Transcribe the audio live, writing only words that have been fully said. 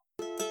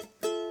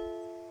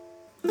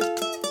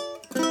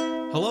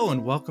Hello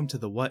and welcome to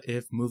the What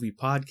If Movie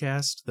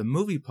Podcast, the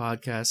movie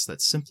podcast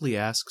that simply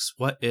asks,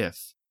 what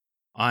if?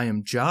 I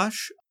am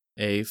Josh,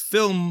 a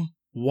film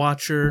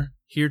watcher,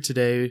 here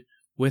today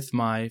with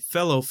my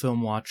fellow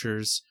film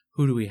watchers.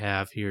 Who do we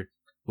have here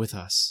with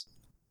us?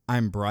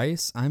 I'm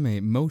Bryce. I'm a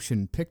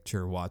motion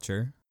picture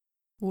watcher.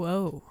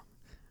 Whoa.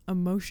 A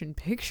motion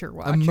picture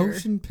watcher. A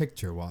motion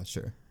picture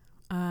watcher.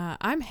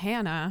 I'm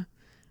Hannah.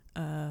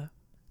 A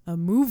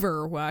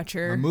mover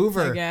watcher. A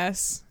mover. I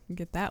guess.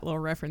 Get that little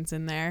reference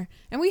in there.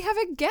 And we have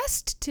a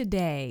guest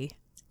today.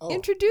 Oh.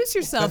 Introduce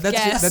yourself,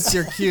 guest. That's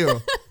your cue.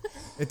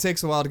 It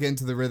takes a while to get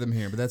into the rhythm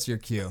here, but that's your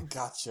cue.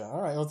 Gotcha.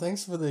 All right. Well,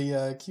 thanks for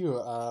the cue.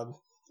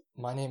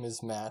 My name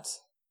is Matt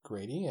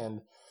Grady, and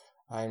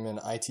I'm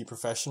an IT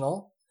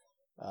professional,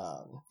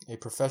 a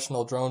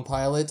professional drone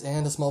pilot,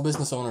 and a small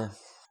business owner,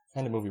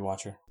 and a movie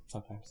watcher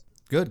sometimes.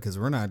 Good, because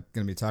we're not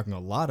going to be talking a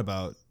lot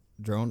about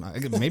drone.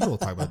 Maybe we'll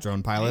talk about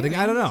drone piloting.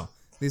 I don't know.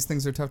 These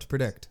things are tough to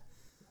predict.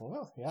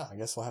 Well, yeah, I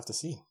guess we'll have to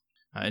see.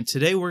 And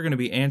today we're going to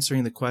be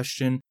answering the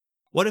question,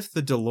 what if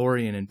the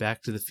DeLorean in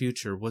Back to the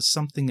Future was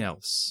something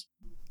else?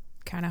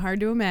 Kind of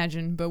hard to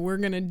imagine, but we're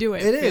going to do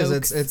it. It is.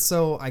 Folks. It's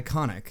so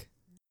iconic.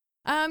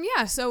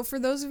 Yeah, so for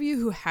those of you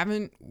who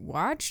haven't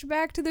watched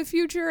Back to the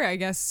Future, I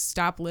guess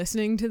stop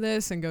listening to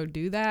this and go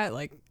do that.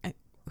 Like,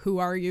 who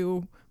are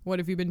you? What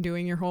have you been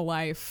doing your whole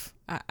life?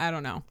 I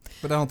don't know.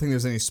 But I don't think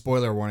there's any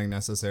spoiler warning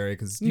necessary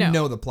because you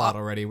know the plot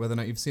already, whether or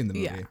not you've seen the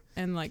movie. Yeah,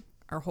 and like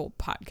our whole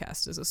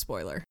podcast is a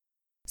spoiler.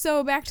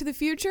 So Back to the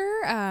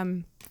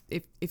Future,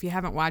 if you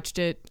haven't watched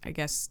it, I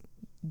guess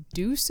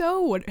do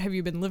so. What have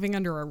you been living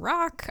under a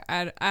rock?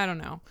 I don't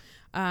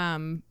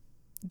know.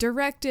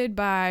 Directed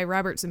by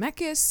Robert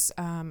Zemeckis,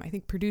 I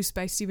think produced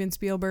by Steven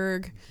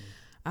Spielberg.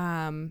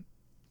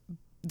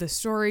 The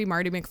story,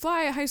 Marty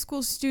McFly, a high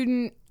school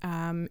student,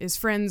 is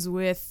friends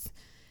with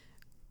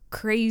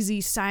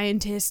crazy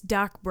scientist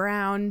Doc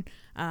Brown,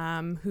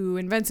 who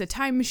invents a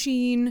time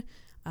machine,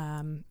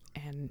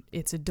 and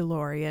it's a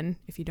DeLorean.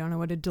 If you don't know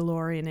what a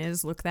DeLorean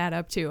is, look that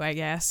up too, I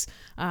guess.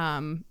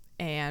 And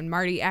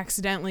Marty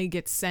accidentally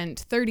gets sent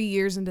 30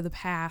 years into the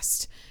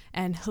past,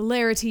 and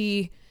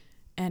hilarity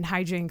and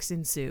hijinks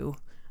ensue.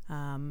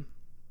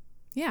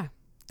 Yeah,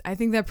 I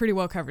think that pretty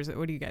well covers it.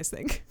 What do you guys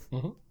think?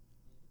 Mm-hmm.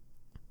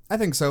 I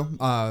think so.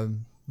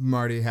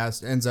 Marty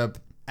ends up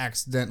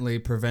accidentally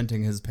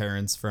preventing his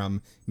parents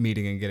from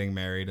meeting and getting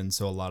married, and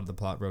so a lot of the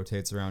plot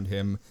rotates around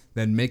him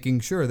then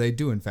making sure they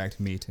do in fact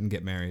meet and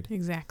get married.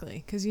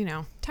 Exactly, because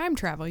time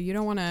travel, you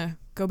don't want to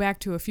go back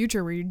to a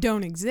future where you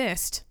don't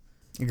exist.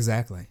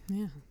 Exactly.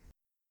 Yeah.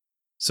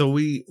 So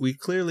we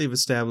clearly have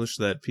established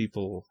that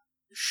people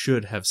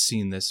should have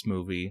seen this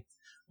movie.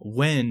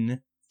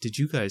 When did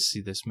you guys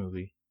see this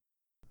movie?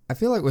 I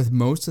feel like with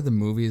most of the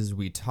movies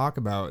we talk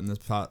about in this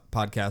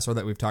podcast, or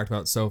that we've talked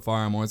about so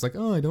far, I'm always like,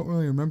 I don't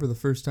really remember the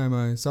first time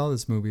I saw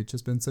this movie. It's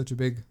just been such a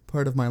big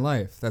part of my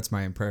life. That's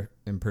my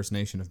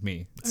impersonation of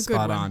me. It's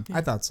spot on. Yeah.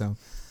 I thought so.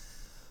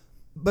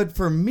 But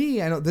for me,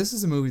 this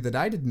is a movie that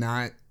I did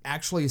not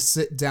actually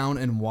sit down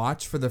and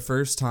watch for the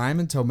first time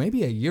until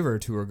maybe a year or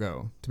two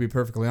ago, to be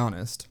perfectly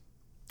honest.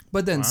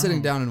 But then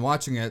sitting down and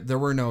watching it, there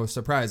were no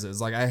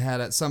surprises. Like, I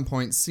had at some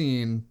point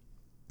seen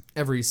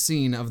every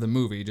scene of the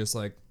movie, just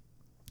like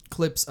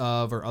clips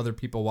of or other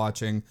people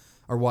watching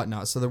or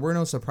whatnot. So there were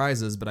no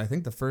surprises, but I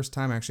think the first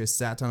time I actually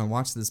sat down and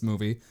watched this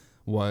movie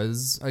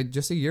was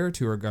just a year or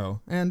two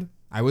ago, and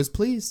I was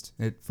pleased.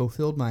 It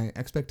fulfilled my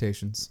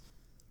expectations.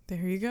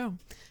 There you go.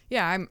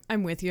 Yeah,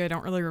 I'm with you. I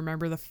don't really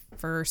remember the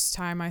first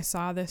time I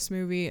saw this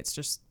movie. It's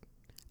just,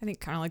 I think,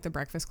 kind of like The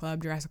Breakfast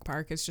Club, Jurassic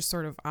Park. It's just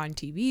sort of on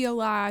TV a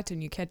lot,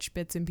 and you catch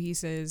bits and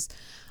pieces.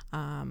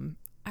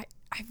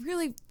 I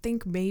really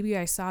think maybe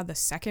I saw the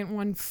second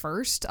one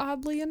first,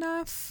 oddly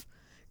enough,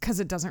 because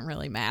it doesn't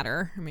really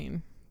matter. I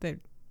mean,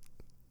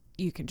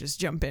 you can just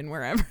jump in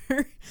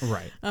wherever.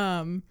 Right.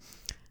 I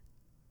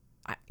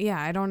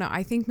don't know.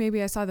 I think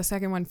maybe I saw the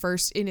second one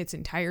first in its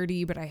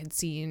entirety, but I had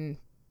seen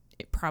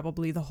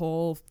probably the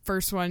whole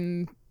first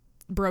one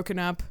broken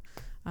up.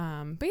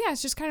 But yeah,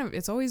 it's just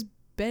it's always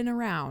been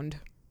around.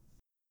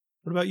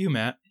 What about you,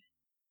 Matt?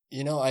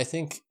 I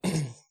think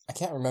I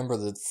can't remember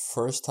the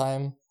first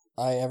time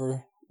I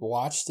ever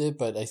watched it,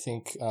 but I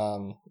think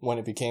when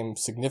it became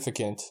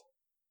significant,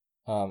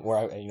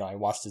 where I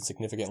watched it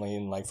significantly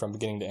and like from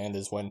beginning to end,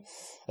 is when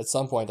at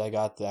some point I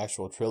got the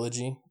actual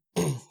trilogy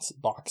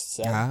box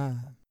set,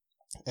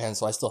 and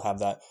so I still have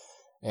that.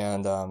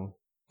 And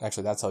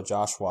actually, that's how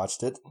Josh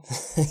watched it.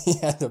 He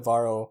had to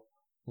borrow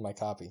my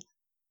copy.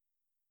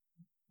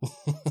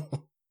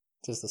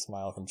 Just a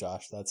smile from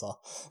Josh. That's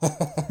all.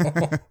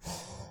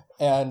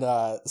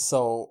 And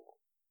so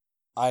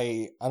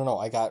I don't know.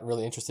 I got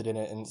really interested in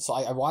it, and so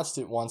I watched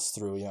it once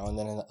through, and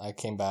then I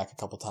came back a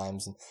couple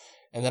times,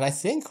 and then I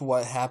think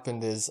what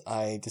happened is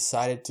I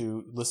decided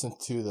to listen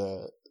to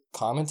the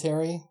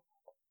commentary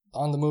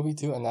on the movie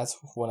too, and that's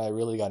when I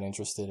really got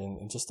interested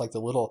in just like the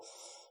little,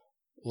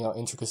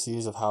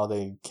 intricacies of how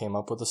they came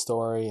up with the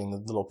story and the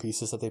little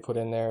pieces that they put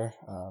in there.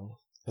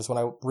 Is when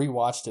I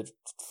rewatched it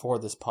for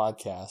this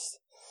podcast.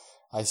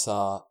 I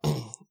saw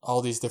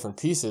all these different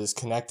pieces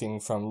connecting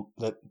from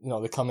that,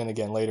 they come in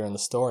again later in the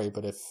story,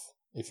 but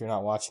if you're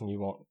not watching, you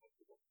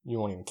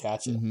won't even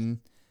catch it. Mm-hmm.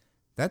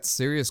 That's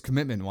serious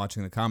commitment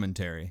watching the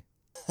commentary.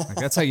 Like,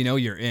 that's how you know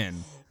you're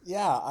in.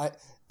 Yeah,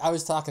 I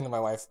was talking to my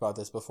wife about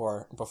this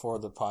before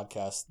the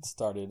podcast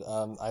started.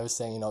 I was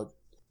saying,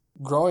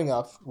 growing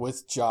up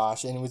with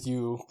Josh and with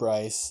you,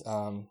 Bryce,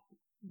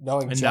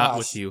 knowing And Josh, not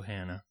with you,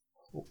 Hannah.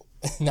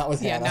 not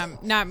with Yeah, Hannah.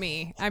 not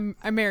me. I'm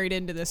married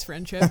into this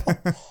friendship.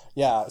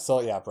 Yeah,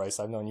 so Bryce,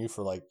 I've known you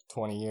for like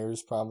 20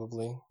 years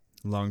probably.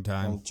 Long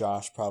time. And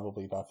Josh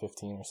probably about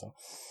 15 or so.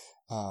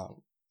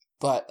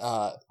 But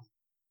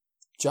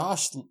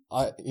Josh,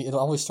 it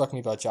always struck me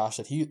about Josh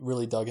that he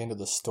really dug into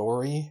the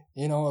story,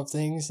 of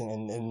things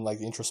and like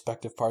the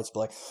introspective parts. But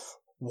like,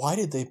 why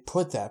did they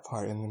put that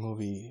part in the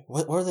movie?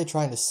 What are they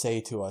trying to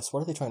say to us?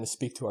 What are they trying to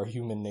speak to our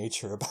human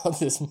nature about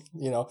this?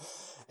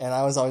 And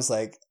I was always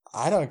like,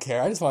 I don't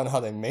care. I just want to know how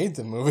they made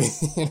the movie.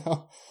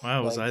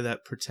 Wow, was I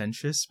that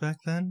pretentious back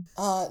then?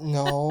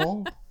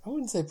 No, I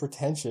wouldn't say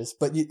pretentious,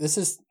 but this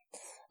is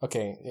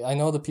okay. I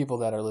know the people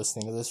that are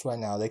listening to this right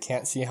now, they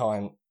can't see how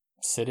I'm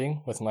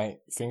sitting with my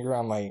finger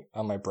on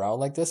my brow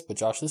like this, but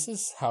Josh, this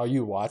is how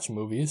you watch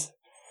movies,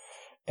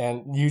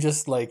 and you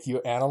just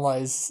you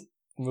analyze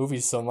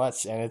movies so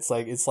much, and it's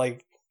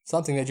like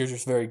something that you're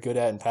just very good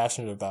at and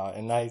passionate about,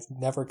 and I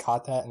never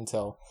caught that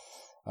until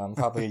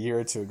probably a year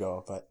or two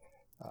ago. But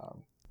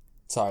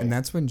sorry. And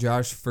that's when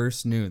Josh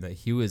first knew that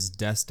he was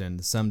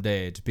destined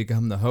someday to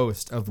become the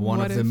host of one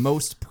of the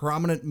most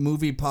prominent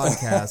movie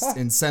podcasts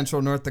in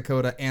central North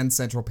Dakota and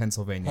central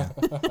Pennsylvania.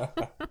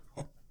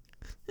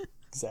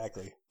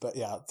 Exactly. But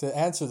yeah, to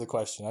answer the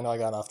question, I know I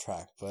got off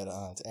track, but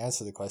to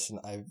answer the question,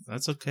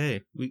 That's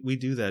okay. We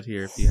do that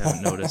here if you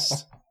haven't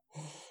noticed.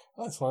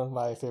 That's one of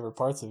my favorite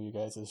parts of you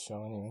guys'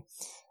 show anyway.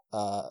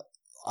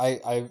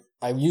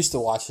 I used to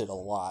watch it a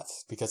lot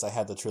because I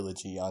had the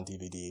trilogy on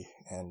DVD,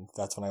 and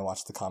that's when I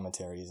watched the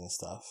commentaries and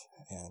stuff.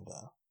 And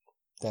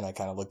then I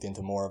kind of looked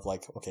into more of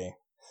okay,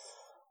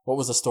 what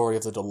was the story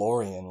of the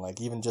DeLorean?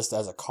 Like even just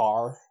as a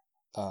car,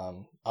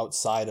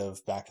 outside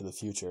of Back to the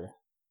Future.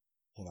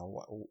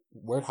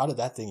 How did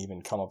that thing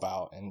even come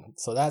about? And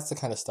so that's the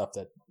kind of stuff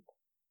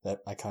that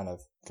I kind of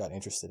got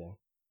interested in.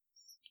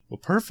 Well,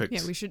 perfect.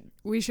 Yeah,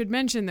 we should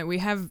mention that we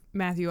have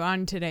Matthew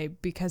on today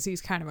because he's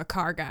kind of a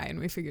car guy, and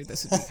we figured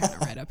this would be kind of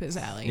right up his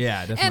alley.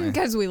 Yeah, definitely. And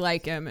because we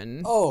like him,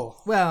 and well,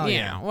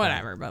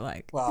 whatever. But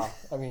like, wow,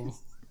 I mean,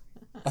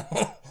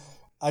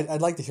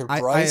 I'd like to hear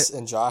Bryce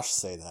and Josh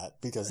say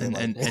that because they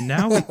like me. And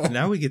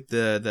now we get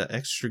the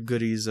extra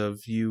goodies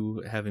of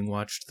you having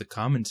watched the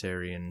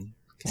commentary and.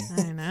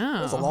 I know.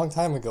 It was a long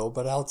time ago,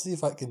 but I'll see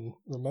if I can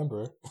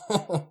remember.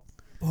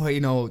 Boy,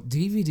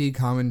 DVD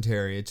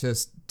commentary, it's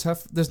just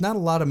tough. There's not a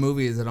lot of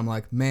movies that I'm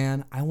like,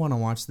 man, I want to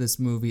watch this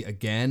movie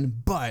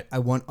again, but I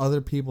want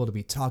other people to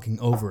be talking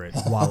over it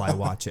while I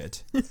watch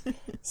it.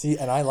 See,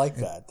 and I like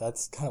that.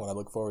 That's kind of what I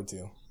look forward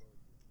to.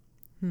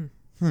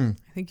 I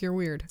think you're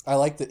weird. I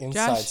like the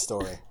inside Josh?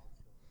 story.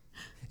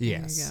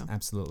 Yes,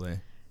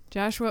 absolutely.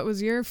 Josh, what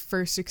was your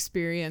first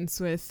experience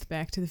with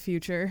Back to the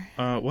Future?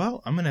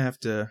 Well, I'm going to have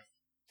to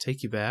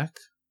take you back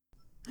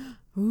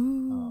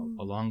Ooh.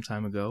 a long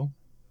time ago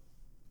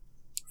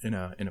in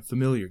a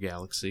familiar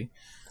galaxy.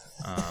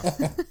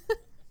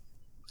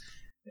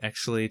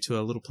 Actually, to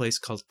a little place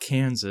called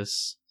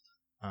Kansas,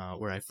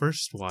 where I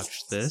first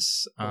watched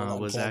this.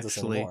 Was Kansas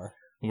actually anymore.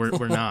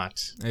 we're not.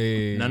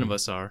 Hey. None of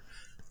us are.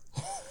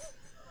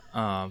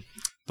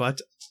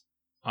 But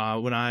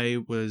when I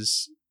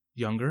was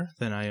younger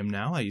than I am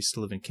now, I used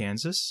to live in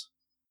Kansas.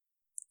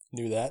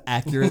 Knew that.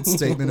 Accurate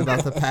statement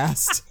about the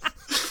past.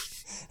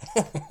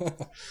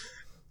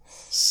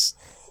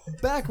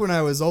 Back when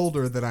I was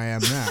older than I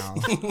am now.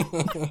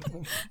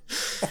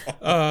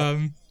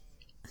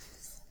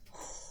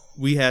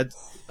 We had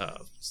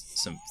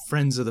some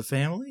friends of the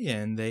family,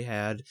 and they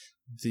had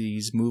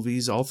these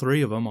movies, all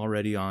three of them,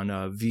 already on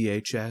a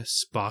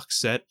VHS box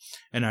set.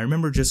 And I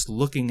remember just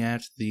looking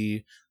at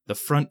the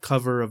front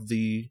cover of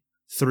the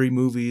three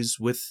movies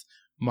with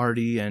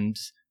Marty and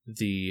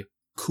the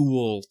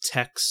cool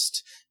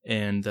text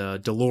and the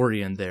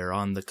DeLorean there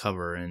on the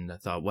cover, and I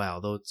thought, wow,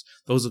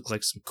 those look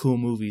like some cool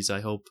movies.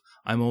 I hope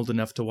I'm old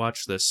enough to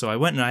watch this. So I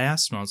went and I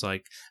asked them, I was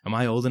like, am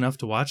I old enough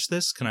to watch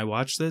this? Can I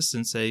watch this?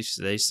 And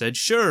they said,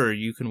 sure,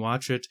 you can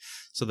watch it.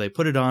 So they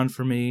put it on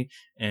for me,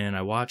 and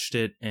I watched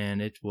it, and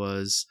it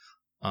was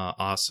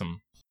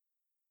awesome.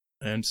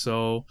 And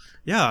so,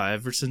 yeah,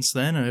 ever since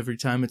then, every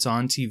time it's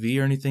on TV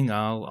or anything,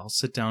 I'll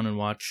sit down and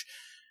watch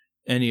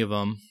any of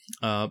them.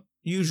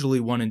 Usually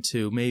 1 and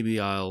 2. Maybe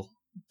I'll,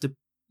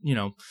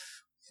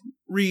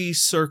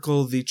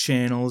 recircle the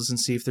channels and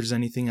see if there's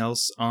anything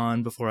else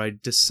on before I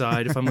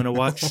decide if I'm going to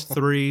watch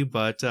 3.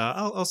 But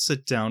I'll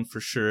sit down for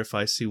sure if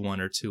I see 1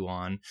 or 2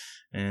 on.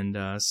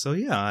 And so,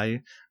 yeah,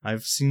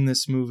 I've seen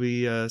this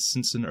movie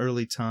since an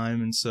early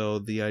time. And so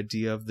the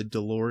idea of the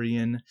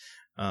DeLorean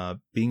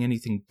being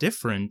anything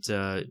different,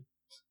 it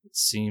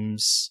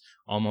seems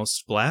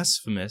almost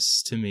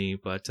blasphemous to me.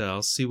 But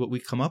I'll see what we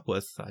come up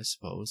with, I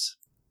suppose.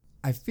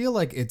 I feel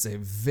like it's a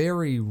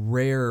very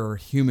rare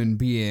human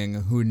being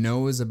who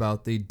knows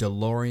about the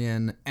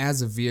DeLorean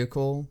as a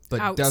vehicle,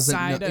 but doesn't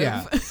know. Outside of.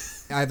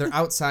 Yeah, either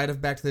outside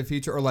of Back to the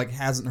Future or like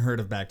hasn't heard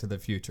of Back to the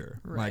Future.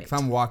 Like Right. if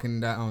I'm walking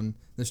down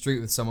the street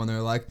with someone,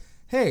 they're like,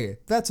 "Hey,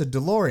 that's a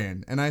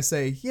DeLorean," and I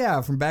say,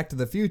 "Yeah, from Back to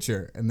the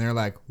Future," and they're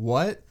like,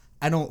 "What?"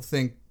 I don't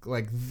think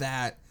like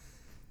that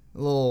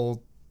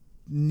little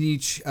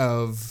niche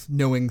of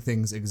knowing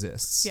things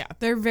exists. Yeah,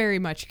 they're very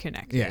much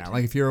connected. Yeah,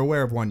 like if you're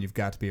aware of one, you've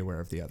got to be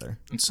aware of the other.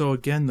 And so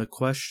again, the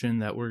question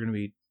that we're going to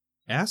be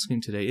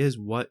asking today is,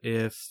 what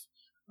if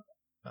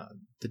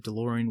the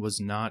DeLorean was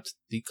not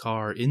the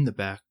car in the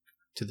Back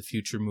to the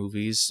Future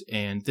movies?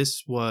 And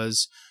this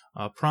was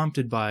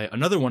prompted by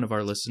another one of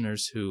our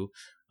listeners who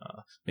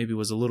maybe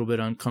was a little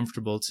bit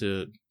uncomfortable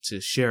to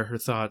share her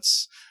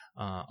thoughts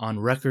on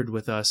record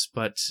with us,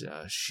 but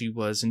she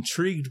was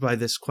intrigued by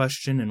this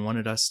question and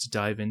wanted us to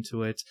dive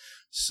into it.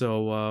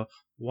 So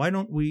why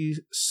don't we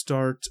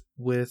start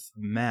with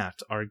Matt,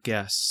 our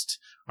guest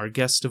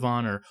of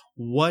honor?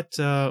 What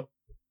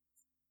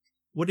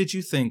did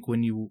you think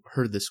when you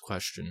heard this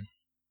question?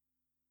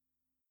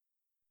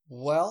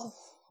 Well,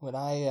 when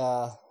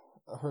I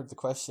heard the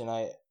question,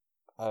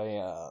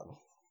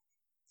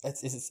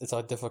 it's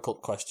a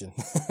difficult question,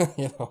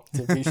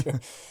 to be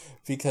sure,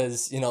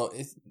 because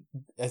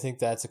I think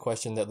that's a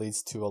question that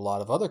leads to a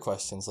lot of other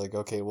questions. Like,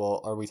 okay,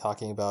 well, are we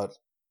talking about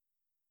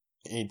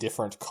a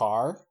different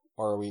car,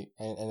 or are we?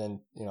 And then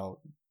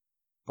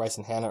Bryce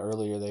and Hannah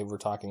earlier, they were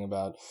talking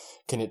about,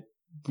 can it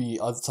be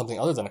something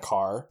other than a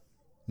car?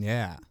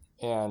 Yeah.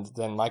 And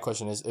then my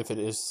question is, if it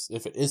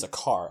is a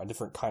car, a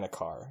different kind of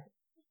car,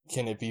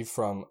 can it be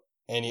from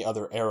any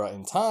other era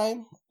in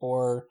time,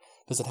 or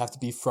does it have to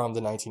be from the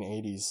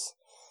 1980s?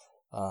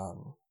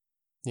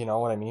 You know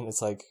what I mean?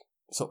 It's like,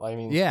 so I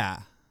mean, yeah.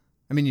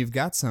 I mean, you've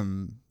got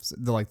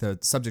the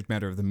subject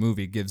matter of the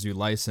movie gives you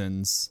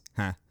license,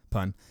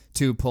 pun,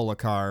 to pull a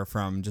car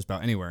from just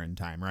about anywhere in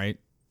time, right?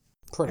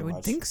 pretty I would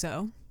much. think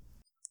so.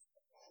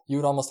 You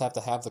would almost have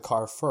to have the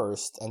car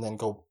first, and then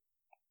go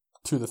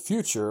to the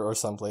future or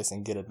someplace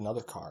and get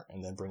another car,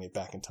 and then bring it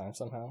back in time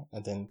somehow,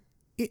 and then.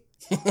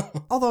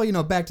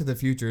 Although, Back to the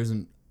Future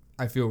isn't,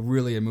 I feel,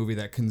 really a movie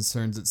that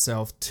concerns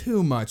itself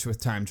too much with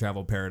time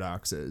travel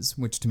paradoxes,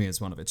 which to me is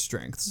one of its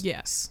strengths.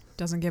 Yes.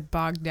 Doesn't get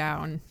bogged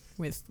down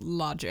with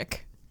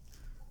logic.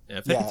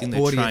 If Yeah. anything, they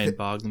What do you try and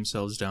bog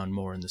themselves down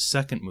more in the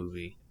second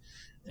movie.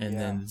 And Yeah.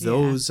 then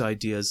those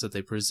ideas that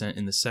they present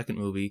in the second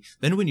movie,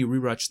 then when you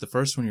rewatch the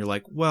first one, you're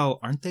like, well,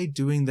 aren't they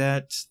doing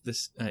that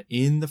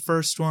in the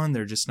first one?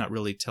 They're just not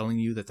really telling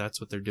you that that's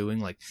what they're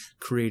doing, like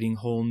creating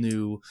whole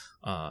new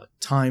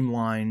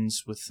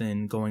timelines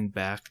within going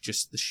back,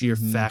 just the sheer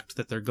fact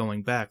that they're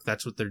going back.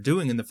 That's what they're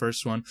doing in the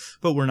first one,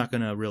 but we're not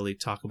going to really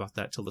talk about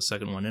that till the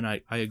second one. And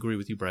I agree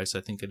with you, Bryce.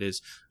 I think it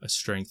is a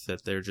strength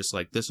that they're just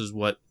like, this is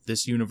what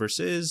this universe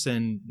is,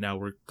 and now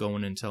we're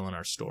going and telling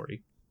our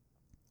story.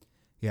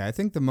 Yeah, I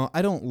think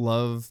I don't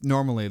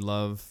normally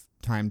love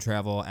time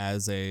travel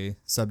as a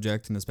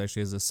subject and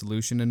especially as a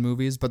solution in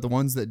movies, but the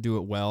ones that do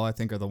it well, I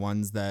think, are the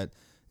ones that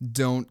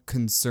don't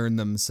concern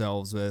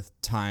themselves with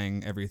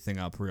tying everything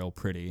up real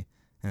pretty,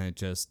 and it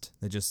just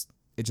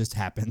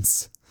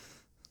happens.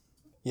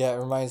 Yeah, it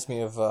reminds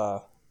me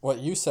of what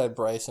you said,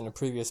 Bryce, in a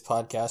previous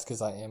podcast,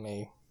 because I am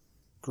a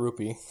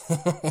groupie.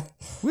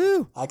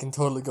 Woo! I can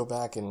totally go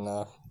back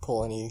and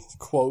pull any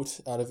quote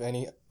out of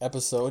any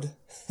episode.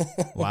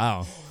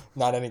 Wow.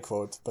 Not any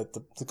quote, but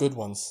the good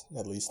ones,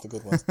 at least the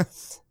good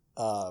ones.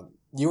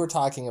 You were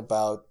talking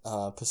about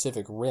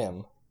Pacific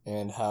Rim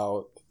and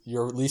how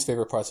your least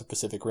favorite parts of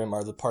Pacific Rim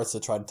are the parts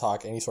that try to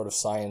talk any sort of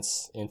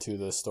science into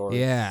the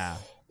story. Yeah.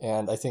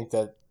 And I think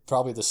that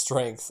probably the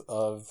strength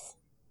of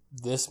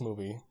this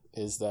movie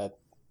is that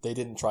they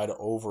didn't try to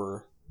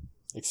over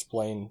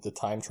explain the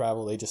time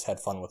travel. They just had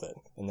fun with it.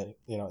 And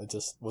it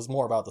just was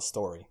more about the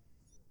story.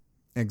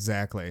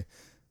 Exactly.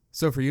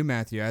 So for you,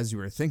 Matthew, as you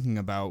were thinking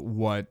about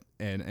what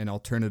an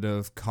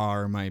alternative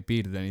car might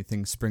be, did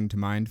anything spring to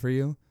mind for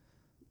you?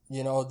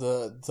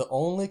 The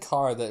only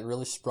car that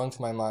really sprung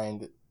to my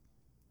mind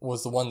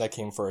was the one that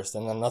came first,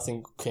 and then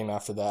nothing came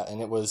after that.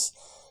 And it was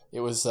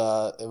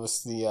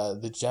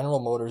the General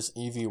Motors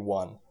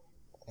EV1.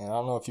 And I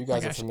don't know if you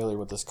guys are familiar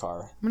with this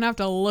car. I'm going to have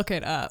to look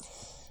it up.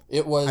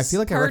 It was. I feel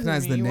like I Pardon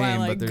recognize the me while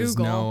name, I but there's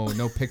Google.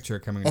 no picture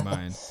coming to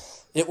mind.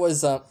 It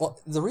was,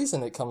 the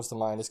reason it comes to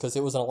mind is because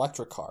it was an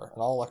electric car,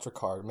 an all-electric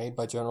car made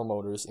by General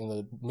Motors in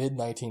the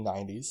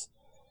mid-1990s.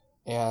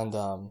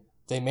 And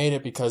they made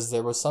it because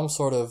there was some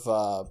sort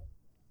of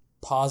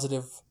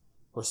positive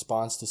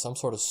response to some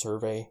sort of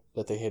survey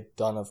that they had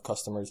done of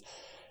customers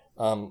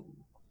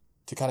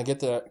to kind of get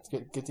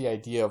the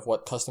idea of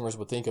what customers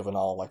would think of an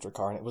all-electric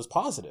car, and it was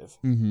positive.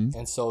 Mm-hmm.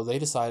 And so they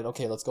decided,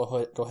 okay, let's go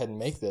ahead and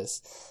make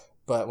this.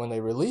 But when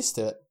they released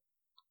it,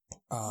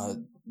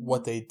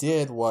 what they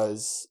did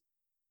was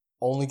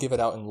only give it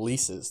out in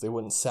leases. They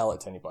wouldn't sell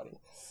it to anybody.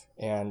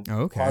 And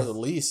part of the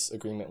lease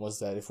agreement was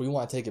that if we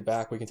want to take it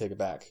back, we can take it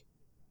back.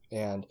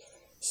 And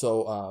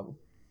so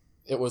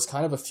it was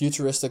kind of a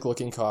futuristic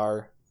looking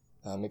car.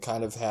 It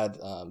kind of had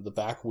the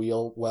back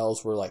wheel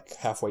wells were like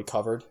halfway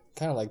covered,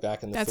 kind of like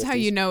back in the That's 50s. how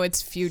you know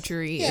it's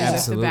future-y. Yeah.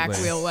 If the back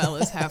Absolutely. wheel well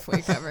is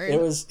halfway covered. It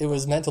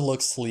was meant to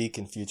look sleek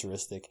and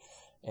futuristic,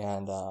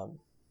 and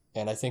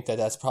I think that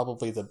that's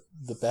probably the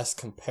best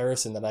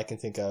comparison that I can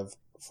think of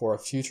for a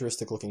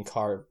futuristic looking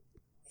car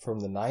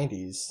from the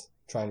 90s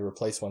trying to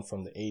replace one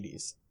from the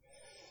 80s.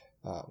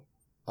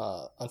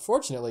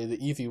 Unfortunately, the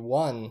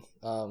EV1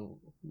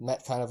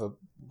 met kind of a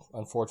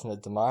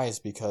unfortunate demise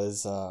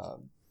because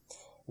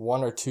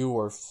one or two,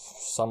 or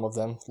some of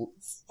them,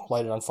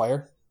 lighted on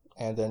fire,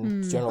 and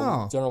then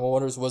General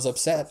Motors was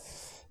upset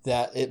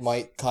that it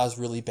might cause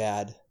really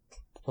bad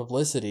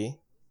publicity,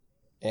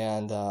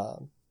 and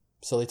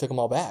so they took them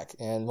all back,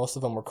 and most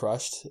of them were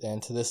crushed,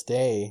 and to this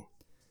day,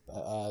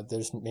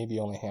 there's maybe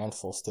only a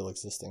handful still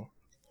existing.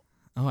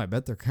 Oh, I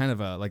bet they're kind of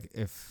a, like,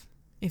 if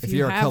If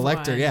you're a have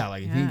collector,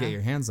 one, if you can get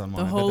your hands on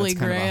one, The I bet Holy that's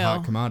kind of a hot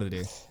Grail.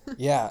 commodity.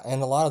 Yeah,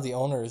 and a lot of the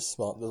owners,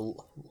 well,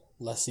 the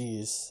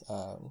lessees,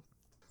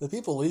 the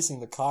people leasing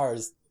the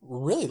cars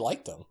really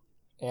liked them.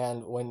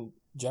 And when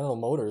General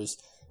Motors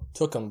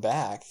took them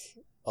back,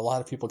 a lot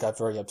of people got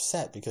very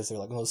upset because they're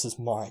like, "No, this is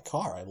my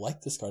car. I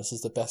like this car. This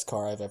is the best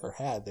car I've ever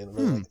had." They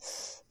really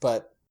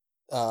but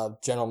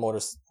General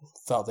Motors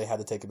felt they had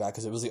to take it back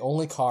because it was the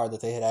only car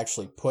that they had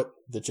actually put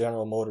the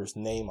General Motors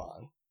name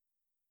on.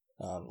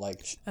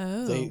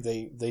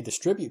 They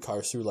distribute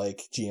cars through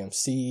like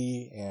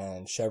GMC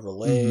and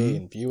Chevrolet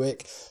and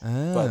Buick,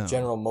 but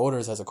General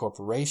Motors as a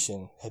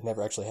corporation had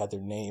never actually had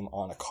their name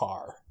on a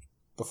car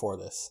before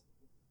this.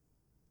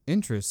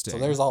 Interesting. So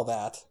there's all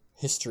that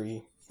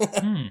history.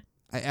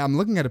 I'm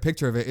looking at a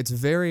picture of it. It's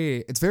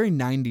very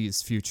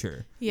 90s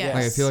future. Yes.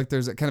 Like, I feel like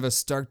there's a kind of a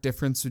stark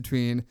difference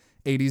between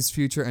 80s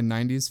future and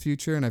 90s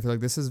future, and I feel like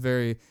this is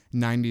very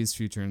 90s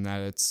future in that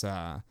it's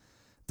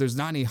there's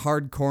not any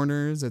hard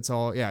corners. It's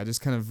all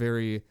just kind of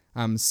very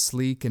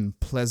sleek and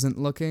pleasant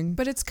looking.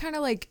 But it's kind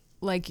of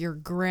like your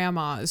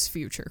grandma's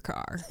future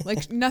car.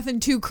 Like nothing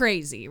too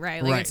crazy,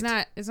 right? Like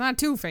it's not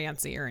too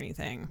fancy or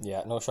anything.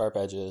 Yeah, no sharp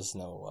edges,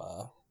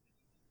 no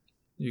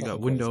You got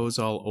crazy. windows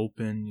all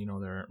open. You know,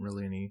 there aren't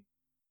really any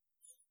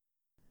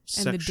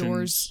And the sections.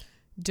 doors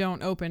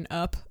don't open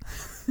up.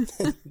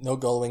 no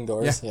gull-wing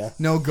doors. Yeah.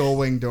 No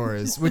gull-wing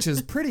doors, which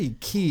is pretty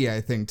key,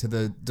 I think, to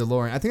the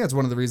DeLorean. I think that's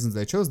one of the reasons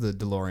they chose the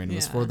DeLorean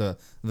was Yeah. for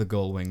the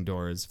gull-wing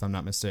doors, if I'm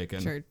not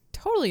mistaken. Sure,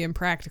 totally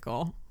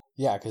impractical.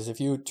 Yeah, because if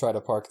you try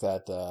to park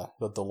that the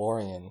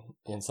DeLorean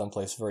in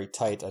someplace very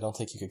tight, I don't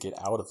think you could get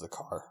out of the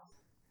car.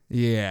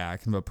 Yeah,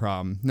 kind of a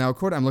problem. Now,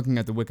 I'm looking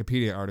at the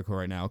Wikipedia article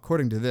right now.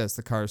 According to this,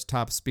 the car's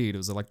top speed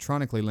was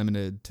electronically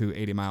limited to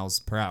 80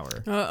 miles per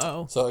hour.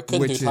 Uh-oh. So it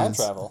couldn't Which do time is-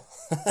 travel.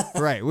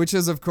 Right, which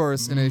is, of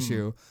course, an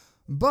issue.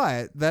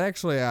 But that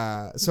actually,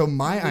 so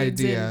my Leads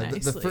in idea, the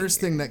nicely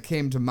first thing that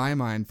came to my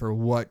mind for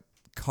what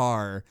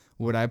car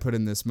would I put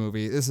in this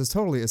movie, this is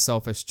totally a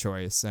selfish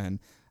choice. And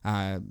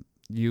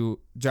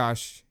you,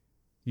 Josh,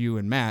 you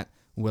and Matt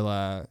will,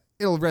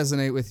 it'll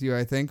resonate with you,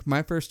 I think.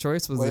 My first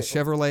choice was the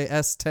Chevrolet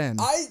S10.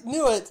 I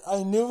knew it.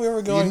 I knew we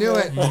were going You knew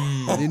there.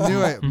 it. You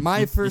knew it.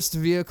 My first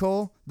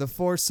vehicle, the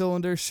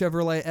 4-cylinder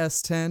Chevrolet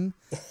S10.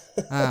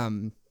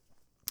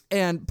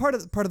 And part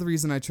of the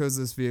reason I chose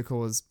this vehicle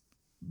was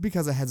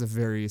because it has a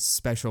very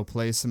special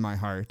place in my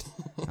heart.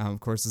 Of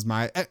course, is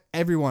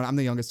everyone. I'm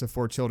the youngest of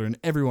 4 children.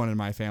 Everyone in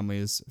my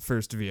family's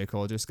first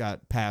vehicle just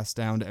got passed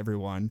down to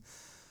everyone.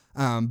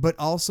 But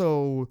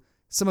also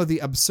some of the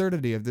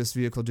absurdity of this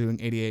vehicle doing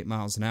 88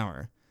 miles an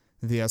hour.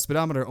 The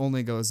speedometer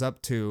only goes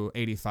up to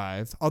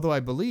 85, although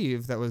I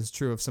believe that was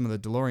true of some of the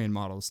DeLorean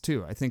models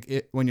too. I think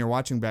when you're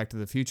watching Back to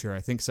the Future, I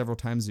think several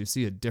times you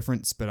see a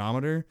different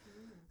speedometer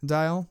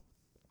dial.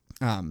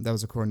 That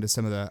was according to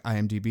some of the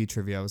IMDb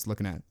trivia I was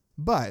looking at.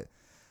 But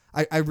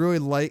I really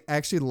like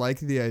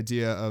the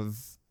idea of,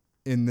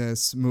 in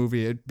this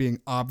movie, it being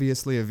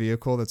obviously a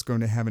vehicle that's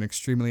going to have an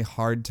extremely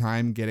hard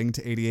time getting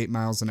to 88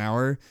 miles an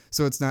hour.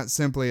 So it's not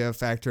simply a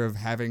factor of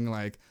having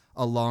like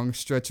a long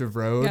stretch of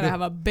road. Gotta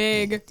have a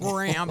big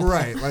ramp.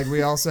 Right. Like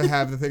we also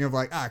have the thing of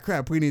like,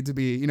 crap, we need to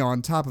be,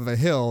 on top of a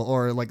hill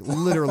or like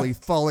literally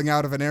falling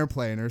out of an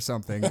airplane or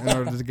something in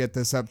order to get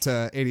this up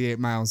to 88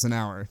 miles an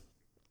hour.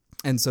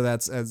 And so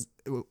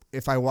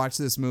if I watch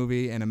this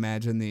movie and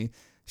imagine the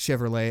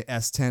Chevrolet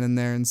S10 in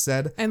there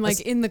instead. And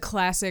like in the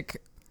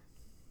classic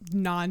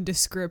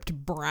nondescript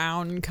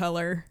brown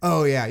color.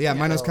 Oh, yeah. Yeah.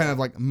 Mine was kind of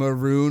like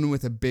maroon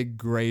with a big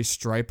gray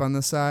stripe on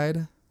the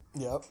side.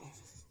 Yep.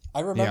 I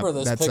remember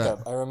this that's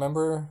pickup. I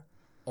remember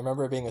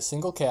it being a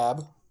single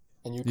cab,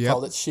 and you Yep.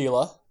 called it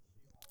Sheila.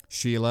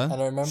 Sheila.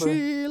 And I remember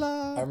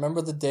Sheila. I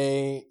remember the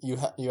day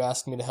you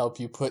asked me to help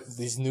you put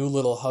these new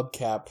little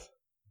hubcap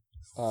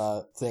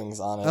things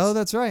on it. Oh,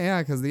 that's right.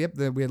 Yeah, because we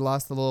had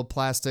lost the little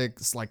plastic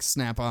like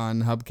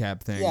snap-on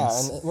hubcap things. Yeah,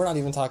 and we're not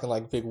even talking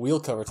like big wheel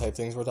cover type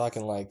things. We're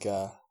talking like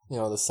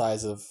the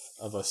size of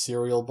a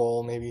cereal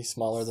bowl, maybe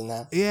smaller than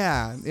that.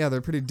 Yeah, they're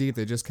pretty deep.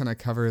 They just kind of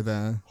cover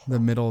the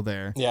middle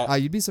there. Yeah.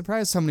 You'd be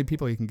surprised how many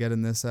people you can get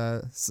in this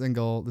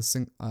single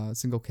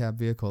cab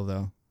vehicle,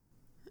 though.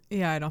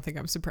 Yeah, I don't think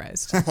I'm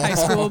surprised. High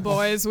school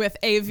boys with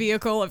a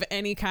vehicle of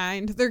any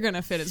kind, they're going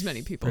to fit as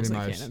many people Pretty as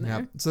much. they can in there.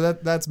 Yep. So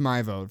that's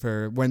my vote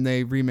for when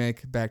they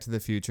remake Back to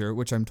the Future,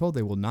 which I'm told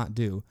they will not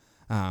do.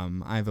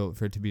 I vote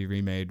for it to be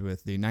remade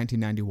with the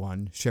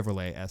 1991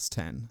 Chevrolet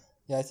S10.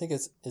 Yeah, I think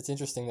it's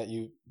interesting that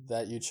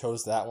you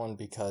chose that one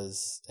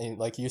because,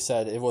 like you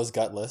said, it was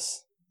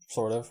gutless,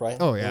 sort of, right?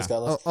 Oh It yeah. was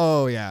gutless.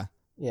 Oh yeah.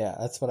 Yeah,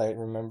 that's what I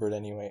remembered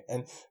anyway.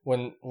 And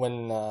when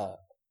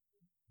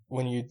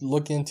you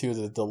look into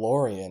the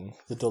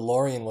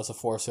DeLorean was a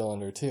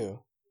 4-cylinder too,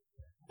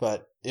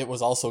 but it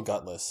was also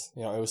gutless.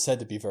 It was said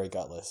to be very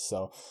gutless.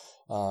 So,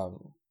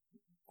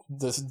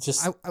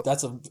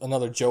 that's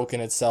another joke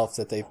in itself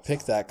that they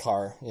picked that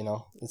car.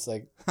 It's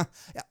like.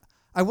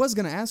 I was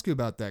going to ask you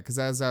about that because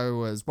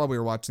while we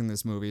were watching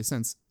this movie,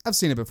 since I've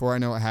seen it before, I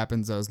know what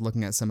happens. I was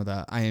looking at some of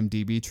the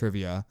IMDb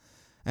trivia,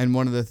 and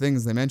one of the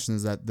things they mentioned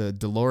is that the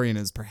DeLorean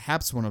is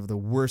perhaps one of the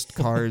worst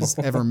cars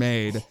ever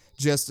made,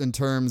 just in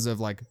terms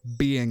of like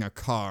being a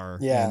car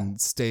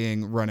and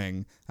staying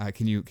running.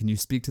 Can you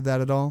speak to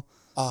that at all?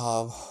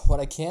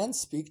 What I can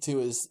speak to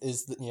is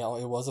that,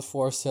 it was a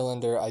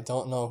 4-cylinder. I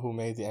don't know who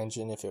made the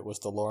engine, if it was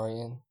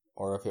DeLorean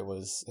or if it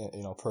was,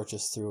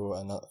 purchased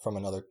from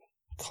another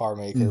car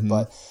maker. Mm-hmm.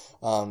 But,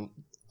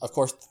 of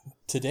course,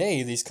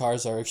 today these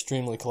cars are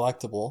extremely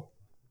collectible,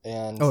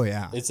 and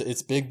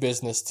it's big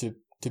business to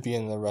be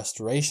in the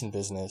restoration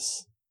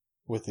business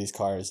with these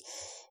cars.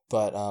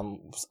 But,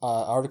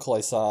 article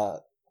I saw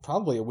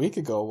probably a week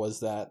ago was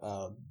that,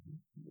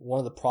 one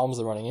of the problems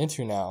they're running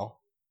into now,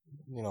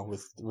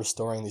 with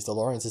restoring these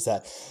DeLoreans, is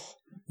that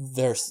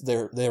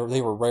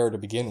they were rare to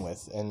begin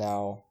with, and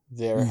now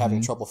they're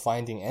having trouble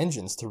finding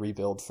engines to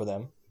rebuild for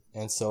them.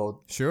 And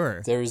so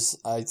there's,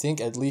 I think,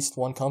 at least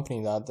one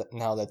company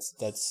now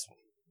that's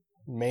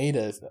made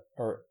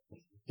or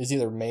is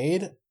either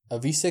made a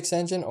V6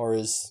 engine or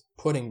is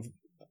putting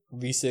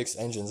V6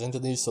 engines into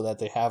these so that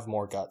they have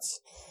more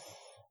guts,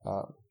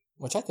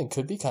 which I think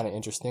could be kind of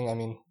interesting. I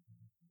mean,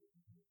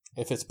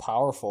 if it's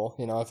powerful,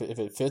 if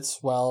it fits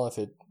well, if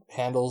it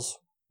handles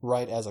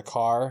right as a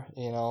car,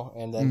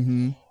 and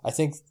then I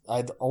think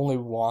I'd only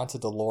want a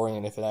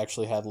DeLorean if it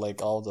actually had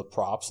like all the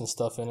props and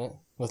stuff in it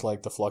with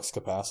like the flux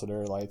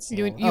capacitor lights.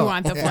 You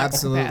want the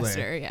flux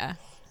capacitor, yeah.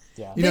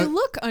 They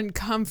look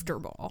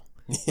uncomfortable,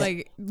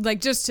 like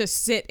just to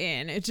sit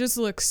in. It just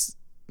looks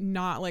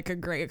not like a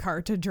great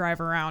car to drive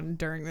around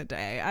during the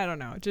day. I don't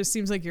know. It just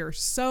seems like you're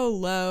so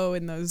low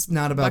in those. It's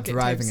not about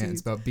driving it.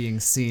 It's about being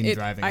seen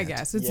driving it. I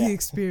guess it's the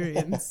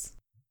experience.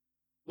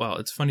 Well,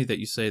 it's funny that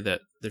you say that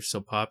they're so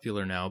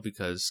popular now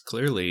because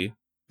clearly,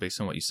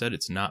 based on what you said,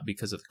 it's not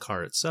because of the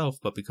car itself,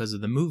 but because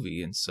of the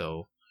movie. And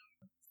so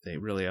they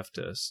really have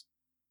to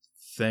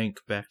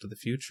thank Back to the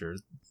Future.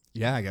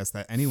 Yeah, I guess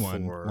that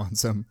anyone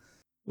wants them.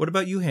 What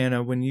about you,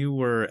 Hannah? When you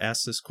were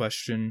asked this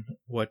question,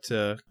 what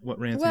ran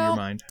through your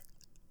mind?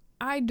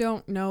 I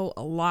don't know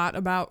a lot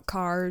about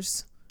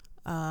cars.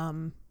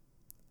 Along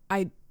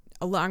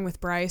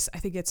with Bryce, I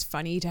think it's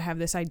funny to have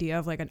this idea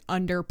of like an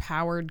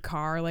underpowered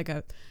car, like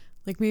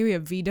maybe a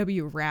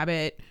VW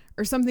Rabbit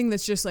or something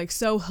that's just like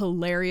so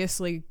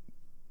hilariously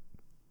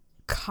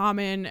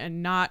common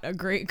and not a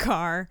great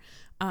car.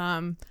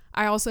 I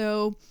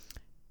also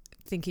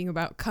thinking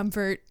about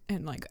comfort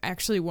and like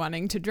actually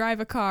wanting to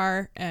drive a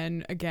car,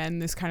 and again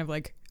this kind of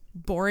like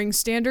boring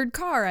standard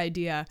car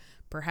idea.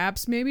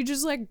 Perhaps maybe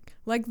just like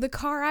the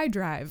car I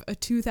drive, a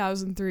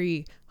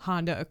 2003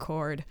 Honda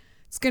Accord.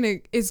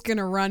 It's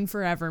gonna run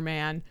forever,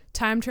 man.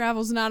 Time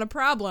travel's not a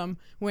problem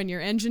when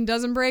your engine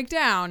doesn't break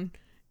down.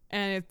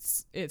 And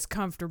it's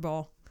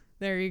comfortable.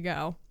 There you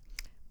go.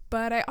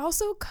 But I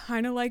also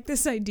kind of like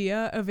this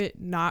idea of it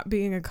not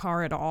being a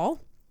car at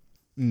all.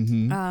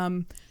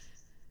 Mm-hmm.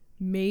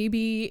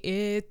 Maybe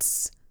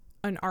it's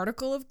an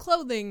article of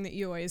clothing that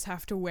you always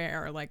have to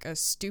wear, like a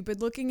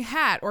stupid-looking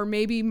hat, or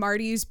maybe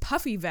Marty's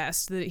puffy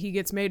vest that he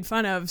gets made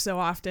fun of so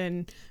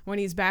often when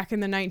he's back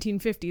in the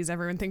 1950s.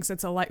 Everyone thinks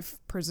it's a life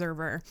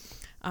preserver.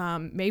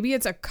 Maybe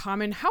it's a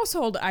common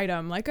household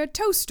item like a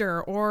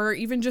toaster or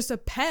even just a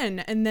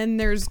pen, and then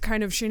there's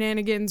kind of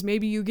shenanigans.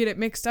 Maybe you get it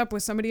mixed up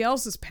with somebody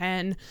else's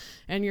pen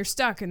and you're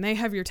stuck and they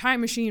have your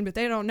time machine but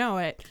they don't know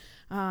it.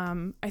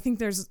 I think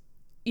there's,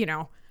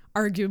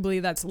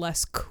 arguably that's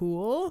less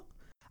cool.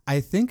 I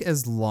think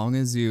as long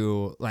as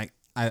you like,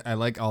 I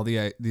like all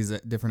these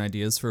different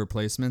ideas for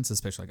replacements,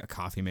 especially like a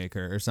coffee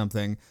maker or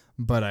something,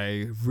 but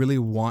I really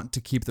want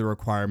to keep the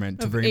requirement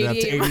to bring it up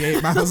to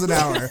 88 miles an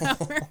hour.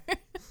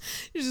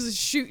 You just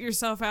shoot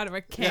yourself out of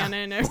a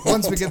cannon. Yeah.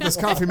 Once we get this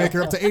coffee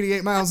maker up to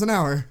 88 miles an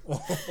hour.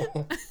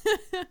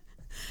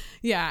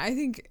 Yeah, I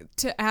think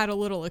to add a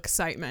little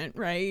excitement,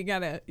 right?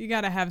 You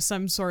gotta have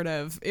some sort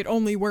of it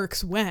only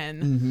works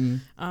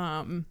when.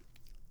 Mm-hmm.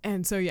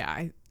 And so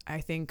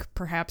I think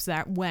perhaps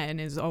that when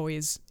is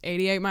always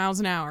 88 miles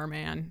an hour,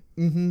 man.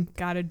 Mm-hmm.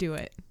 Gotta do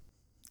it.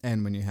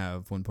 And when you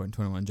have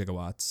 1.21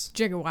 gigawatts.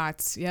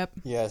 Gigawatts, yep.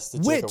 Yes, the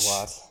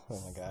gigawatt.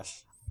 Oh my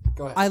gosh.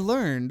 Go ahead. I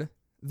learned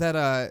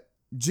that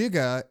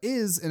giga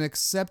is an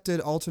accepted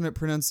alternate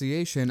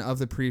pronunciation of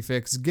the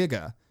prefix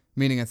giga,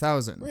 meaning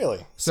 1,000.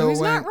 Really? So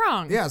he's not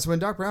wrong. Yeah, so when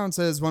Doc Brown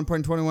says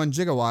 1.21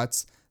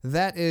 gigawatts,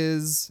 that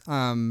is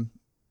an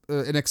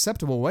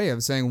acceptable way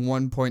of saying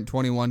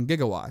 1.21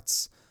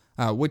 gigawatts,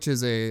 which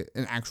is an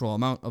actual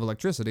amount of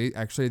electricity.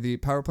 Actually, the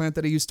power plant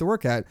that I used to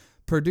work at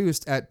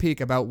produced at peak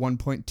about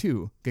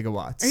 1.2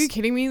 gigawatts. Are you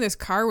kidding me? This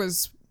car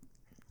was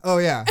Oh,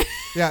 yeah.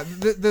 Yeah,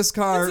 this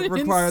car an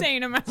required...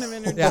 insane amount of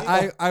energy.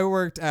 Yeah, I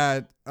worked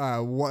at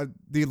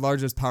the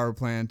largest power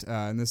plant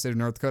in the state of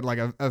North Dakota, like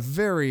a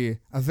very,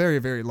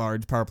 very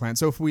large power plant.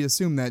 So if we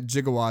assume that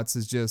gigawatts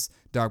is just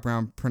Doc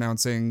Brown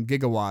pronouncing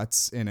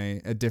gigawatts in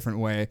a different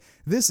way,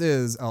 this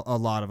is a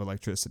lot of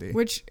electricity.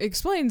 Which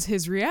explains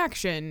his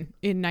reaction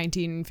in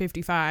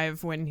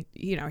 1955 when,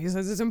 he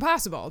says it's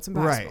impossible. It's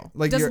impossible. Right.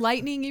 Like Does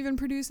lightning even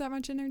produce that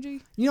much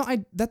energy?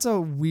 That's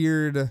a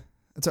weird...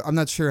 I'm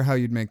not sure how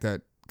you'd make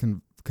that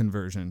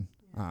conversion.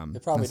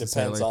 It probably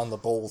depends on the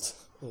bolt.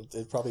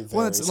 It probably varies.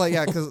 Well, it's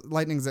because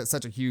lightning's at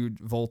such a huge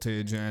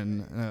voltage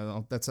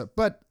and that's it.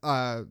 But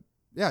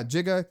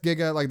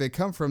giga, like they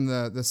come from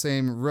the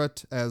same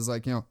root as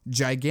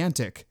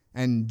gigantic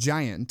and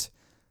giant,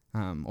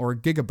 or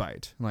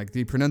gigabyte. Like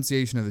the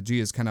pronunciation of the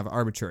G is kind of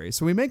arbitrary.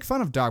 So we make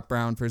fun of Doc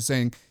Brown for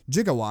saying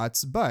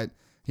gigawatts, but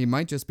he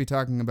might just be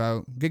talking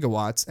about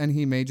gigawatts, and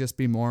he may just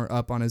be more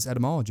up on his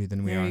etymology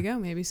than we are. There you go.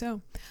 Maybe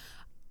so.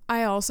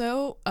 I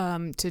also,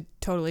 to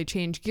totally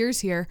change gears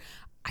here,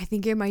 I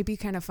think it might be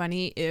kind of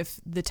funny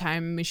if the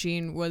time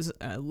machine was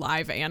a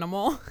live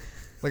animal.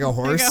 Like a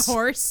horse? Like a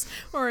horse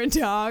or a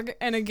dog.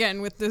 And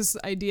again, with this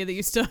idea that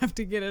you still have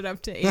to get it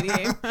up to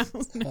 88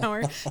 miles an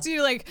hour. So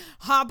you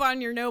hop on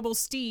your noble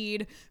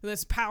steed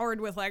that's powered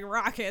with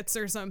rockets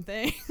or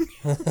something.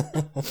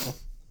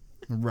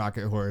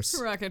 Rocket horse.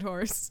 Rocket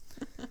horse.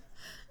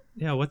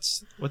 Yeah,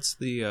 what's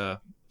the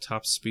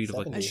top speed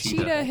of A a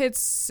cheetah hits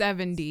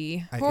 70.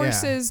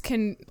 Horses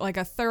can,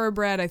 a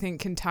thoroughbred, I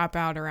think, can top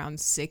out around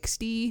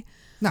 60.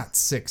 Not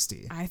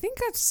 60. I think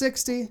that's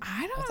 60.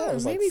 I don't thought know, it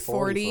was maybe 40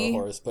 for a 40.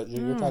 horse, but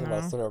you're talking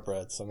about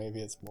thoroughbred, so maybe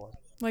it's more.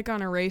 Like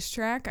on a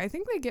racetrack, I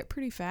think they get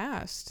pretty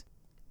fast.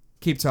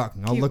 Keep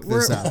talking. I'll look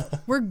this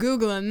up. We're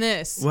Googling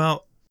this.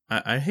 Well,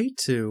 I hate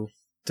to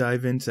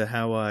dive into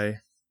how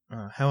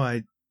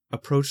I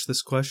approach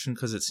this question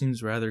because it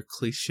seems rather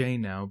cliche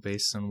now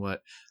based on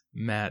what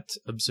Matt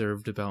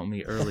observed about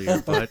me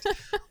earlier. But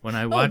when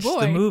I watched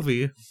the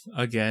movie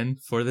again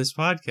for this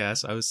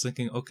podcast, I was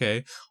thinking,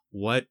 okay,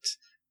 what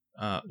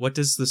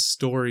does the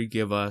story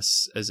give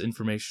us as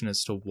information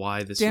as to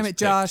why this Damn was it,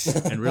 Josh.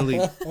 picked? And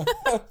really,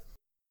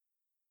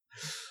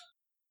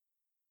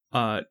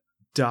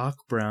 Doc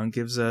Brown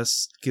gives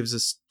us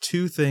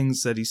two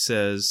things that he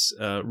says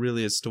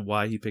really as to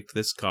why he picked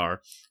this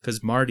car,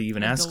 because Marty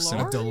even asks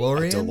him, A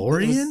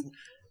DeLorean?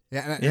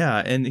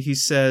 Yeah, and he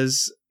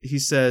says,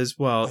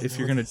 well, if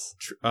you're going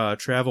to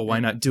travel, why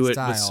not do it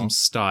with some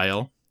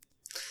style?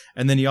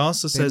 And then he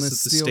also says that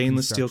the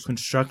stainless steel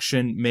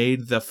construction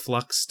made the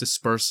flux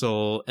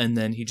dispersal, and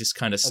then he just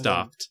kind of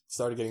stopped.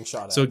 Started getting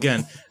shot at. So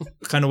again,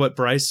 kind of what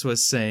Bryce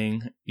was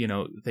saying,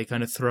 they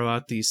kind of throw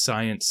out these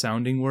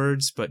science-sounding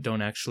words, but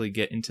don't actually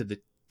get into the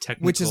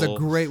technical... Which is a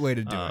great way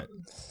to do it.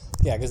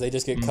 Yeah, because they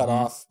just get cut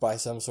off by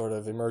some sort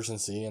of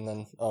emergency, and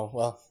then,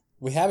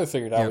 we have it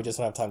figured out, we just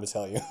don't have time to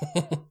tell you.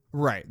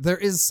 Right. There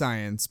is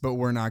science, but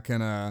we're not going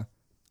to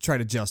try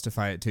to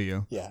justify it to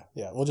you. Yeah.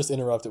 We'll just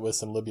interrupt it with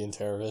some Libyan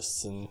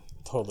terrorists and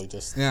totally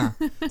just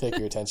take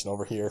your attention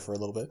over here for a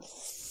little bit.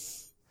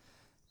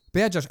 But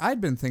yeah, Josh, I'd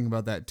been thinking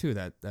about that too,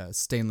 that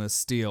stainless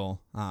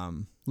steel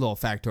little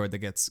factoid that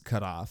gets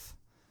cut off.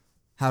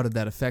 How did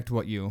that affect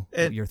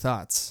your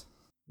thoughts?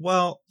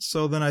 Well,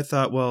 so then I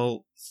thought,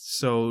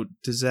 so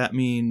does that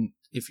mean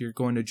if you're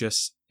going to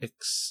just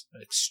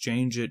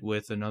exchange it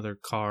with another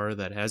car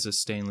that has a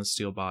stainless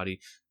steel body,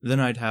 then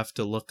I'd have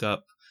to look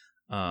up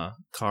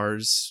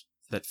cars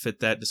that fit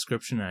that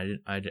description.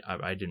 I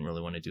didn't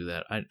really want to do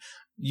that.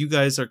 You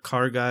guys are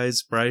car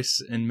guys,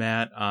 Bryce and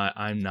Matt.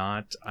 I'm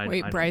not.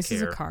 Wait, Bryce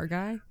is a car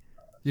guy?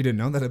 You didn't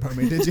know that about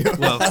me, did you?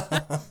 Well,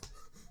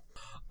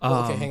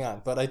 okay, hang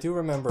on. But I do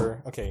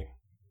remember. Okay,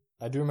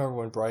 I do remember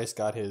when Bryce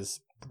got his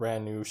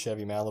brand new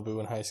Chevy Malibu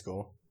in high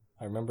school.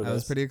 I remember that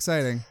was pretty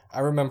exciting.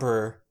 I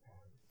remember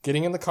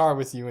getting in the car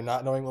with you and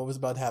not knowing what was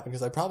about to happen,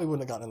 because I probably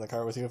wouldn't have gotten in the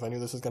car with you if I knew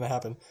this was going to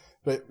happen.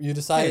 But you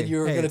decided you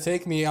were going to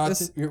take me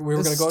out. We were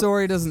going to go. The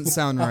story doesn't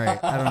sound right.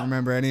 I don't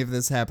remember any of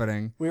this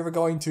happening. We were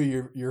going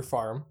to your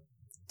farm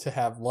to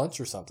have lunch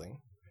or something,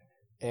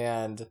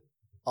 and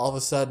all of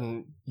a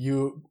sudden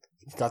you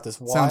got this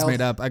wild. Sounds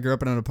made up. I grew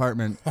up in an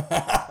apartment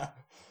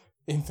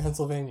in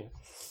Pennsylvania.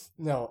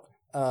 No,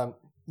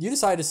 you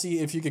decided to see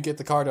if you could get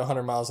the car to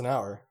 100 miles an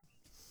hour.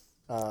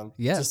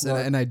 Yes,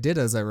 and I did,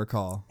 as I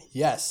recall.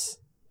 Yes.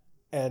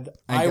 And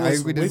I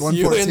was with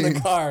you in the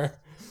car.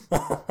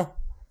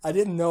 I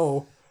didn't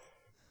know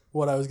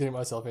what I was getting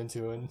myself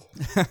into. And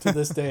to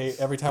this day,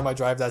 every time I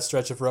drive that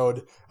stretch of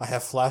road, I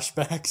have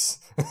flashbacks.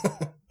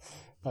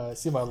 I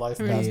see my life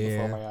pass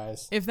before my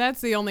eyes. If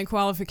that's the only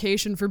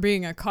qualification for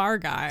being a car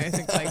guy, I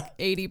think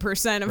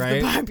 80% of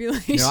the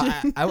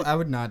population. I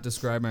would not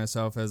describe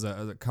myself as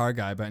a car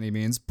guy by any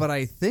means, but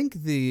I think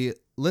the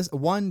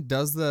one,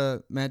 does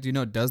the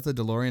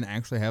DeLorean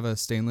actually have a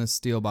stainless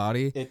steel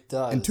body? It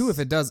does. And two, if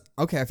it does,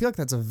 okay, I feel like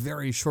that's a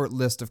very short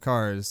list of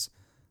cars,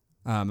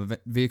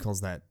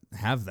 vehicles that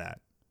have that.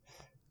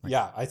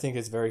 Yeah, I think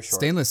it's very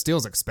short. Stainless steel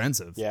is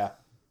expensive. Yeah.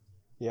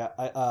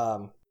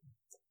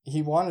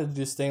 He wanted to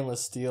do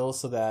stainless steel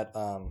so that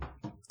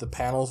the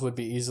panels would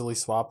be easily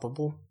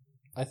swappable,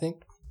 I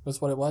think was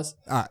what it was.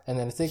 And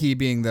then I think he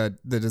being the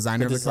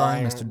designer of the car,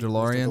 Mr.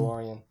 DeLorean.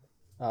 Mr.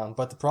 DeLorean.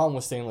 But the problem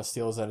with stainless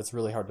steel is that it's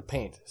really hard to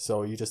paint.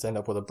 So you just end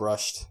up with a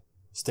brushed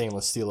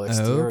stainless steel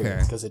exterior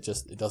because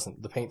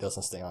the paint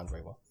doesn't stay on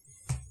very well.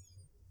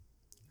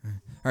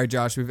 All right,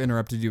 Josh, we've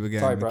interrupted you again.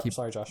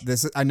 Sorry, Josh.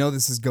 I know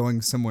this is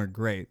going somewhere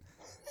great.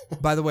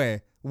 By the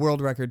way,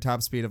 world record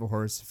top speed of a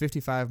horse,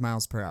 55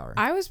 miles per hour.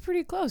 I was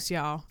pretty close,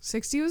 y'all.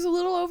 60 was a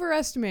little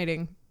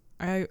overestimating.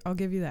 I'll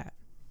give you that.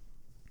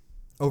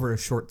 Over a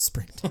short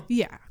sprint.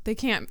 Yeah, they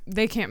can't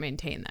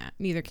maintain that.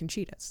 Neither can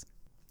cheetahs.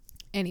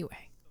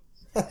 Anyway.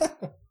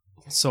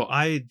 So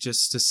I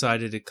just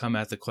decided to come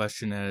at the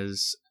question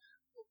as,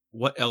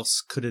 what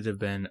else could it have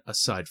been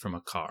aside from a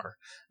car?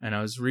 And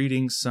I was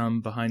reading some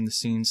behind the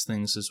scenes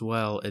things as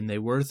well, and they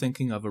were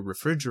thinking of a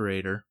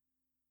refrigerator,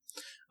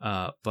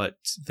 but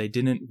they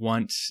didn't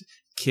want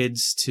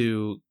kids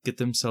to get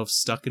themselves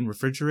stuck in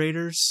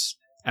refrigerators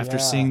after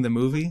seeing the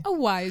movie. A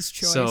wise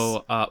choice.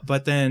 So,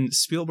 but then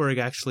Spielberg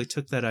actually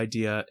took that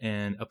idea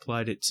and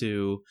applied it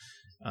to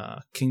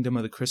Kingdom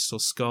of the Crystal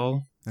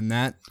Skull. And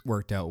that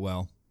worked out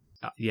well.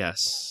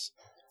 Yes.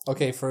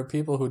 Okay, for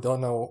people who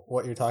don't know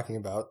what you're talking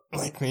about,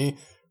 like me,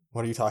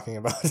 what are you talking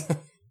about?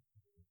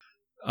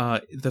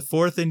 The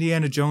fourth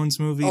Indiana Jones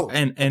movie.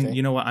 And okay.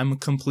 You know what? I'm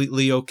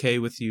completely okay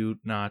with you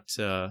not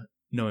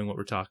knowing what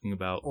we're talking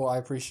about. Well, I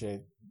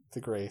appreciate the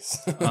grace.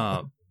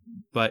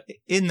 But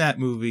in that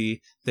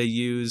movie, they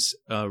use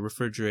a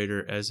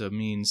refrigerator as a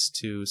means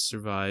to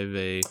survive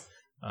a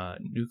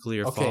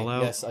nuclear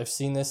fallout. Yes, I've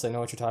seen this. I know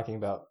what you're talking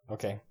about.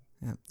 Okay.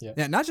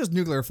 Yeah, not just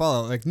nuclear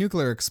fallout, like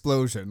nuclear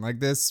explosion. Like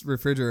this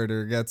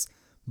refrigerator gets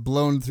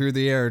blown through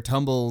the air,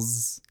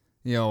 tumbles,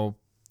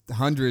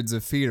 hundreds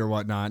of feet or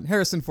whatnot.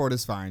 Harrison Ford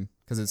is fine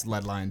because it's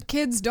lead lined.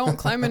 Kids don't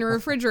climb in a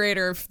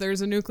refrigerator if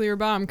there's a nuclear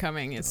bomb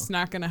coming. It's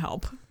not going to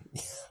help.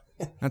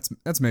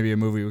 That's maybe a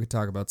movie we could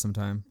talk about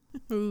sometime.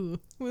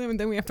 Ooh,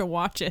 then we have to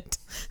watch it.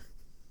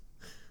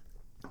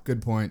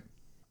 Good point.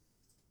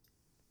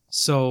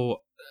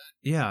 So,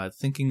 yeah,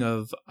 thinking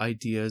of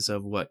ideas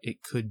of what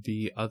it could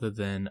be other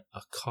than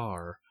a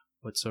car,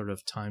 what sort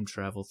of time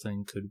travel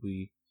thing could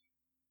we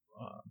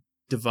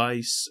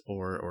device,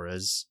 or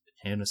as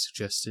Hannah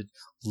suggested,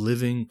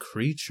 living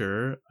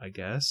creature, I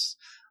guess.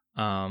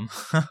 I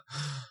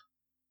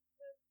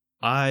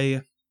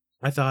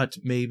thought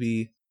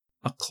maybe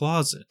a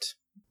closet.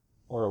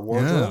 Or a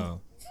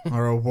wardrobe. Yeah.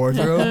 Or a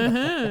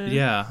wardrobe.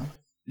 Yeah.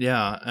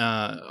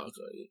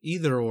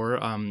 Either or.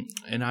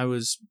 And I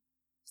was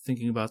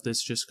thinking about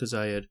this just because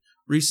I had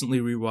recently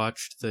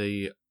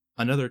rewatched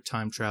another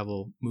time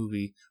travel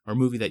movie, or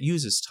movie that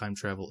uses time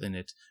travel in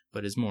it,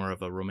 but is more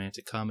of a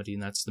romantic comedy,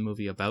 and that's the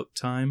movie About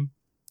Time.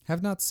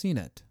 Have not seen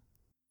it.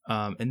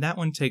 And that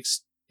one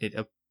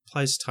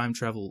applies time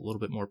travel a little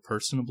bit more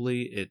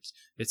personably.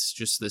 It's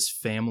just this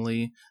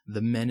family.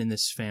 The men in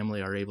this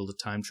family are able to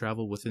time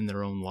travel within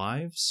their own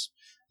lives.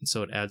 And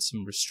so it adds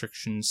some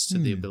restrictions to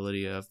the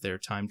ability of their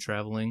time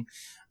traveling.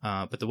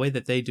 But the way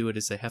that they do it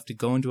is they have to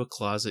go into a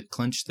closet,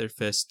 clench their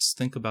fists,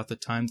 think about the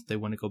time that they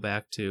want to go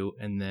back to,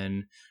 and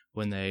then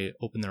when they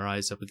open their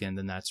eyes up again,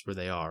 then that's where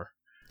they are.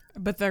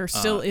 But they're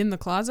still in the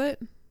closet?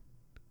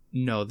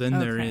 No, then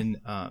they're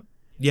in...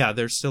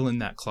 they're still in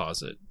that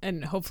closet.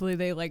 And hopefully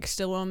they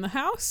still own the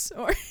house?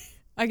 Or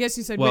I guess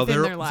you said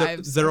within their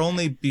lives. They're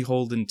only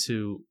beholden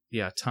to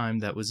time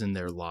that was in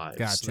their lives.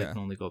 Gotcha. So they can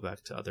only go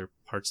back to other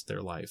parts of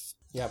their life.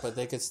 Yeah, but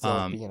they could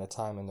still be in a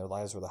time in their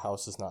lives where the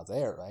house is not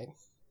there, right?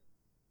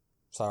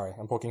 Sorry,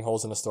 I'm poking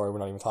holes in a story we're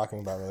not even talking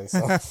about, really.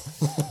 So.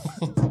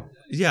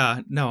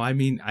 Yeah, no, I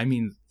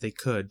mean they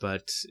could,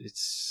 but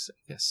it's,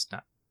 I guess,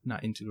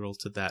 not integral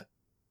to that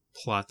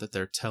plot that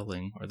they're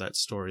telling, or that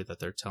story that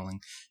they're telling.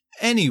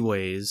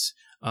 Anyways,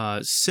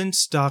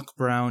 since Doc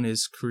Brown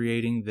is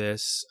creating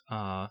this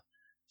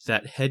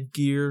that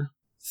headgear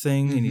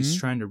thing, and he's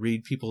trying to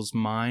read people's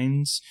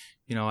minds,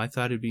 I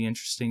thought it'd be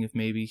interesting if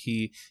maybe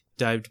he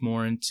dived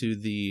more into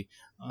the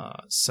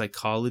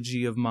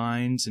psychology of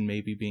minds, and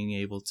maybe being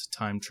able to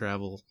time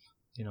travel,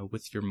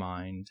 with your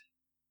mind.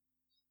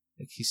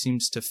 Like, he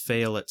seems to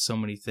fail at so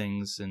many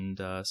things, and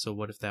so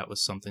what if that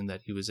was something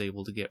that he was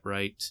able to get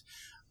right,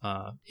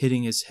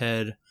 hitting his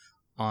head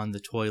on the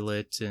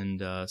toilet,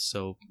 and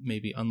so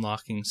maybe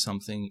unlocking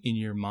something in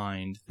your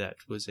mind that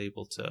was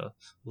able to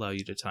allow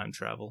you to time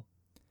travel.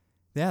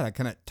 Yeah, that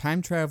kind of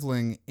time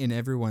traveling in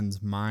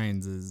everyone's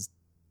minds is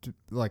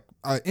like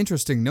an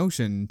interesting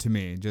notion to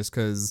me, just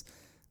because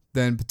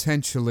then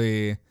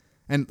potentially,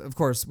 and of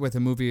course with a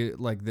movie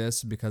like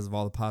this, because of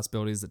all the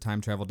possibilities that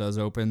time travel does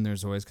open,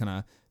 there's always kind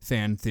of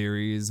fan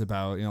theories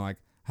about, like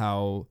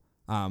how,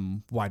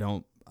 why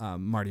don't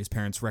Marty's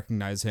parents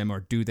recognize him,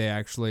 or do they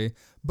actually?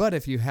 But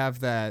if you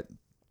have that,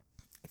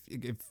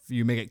 if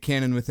you make it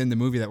canon within the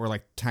movie that we're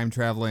like time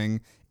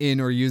traveling in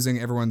or using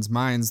everyone's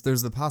minds,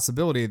 there's the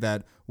possibility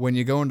that when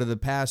you go into the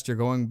past, you're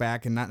going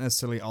back and not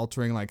necessarily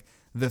altering like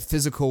the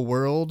physical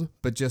world,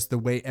 but just the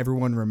way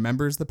everyone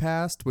remembers the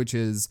past, which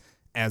is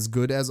as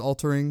good as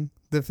altering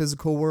the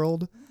physical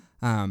world.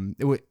 And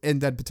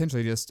that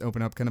potentially just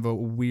open up kind of a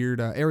weird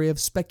area of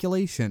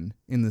speculation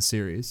in the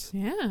series.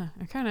 Yeah,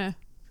 I kind of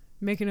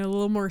making it a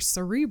little more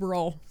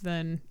cerebral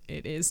than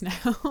it is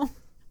now.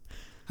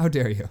 How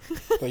dare you?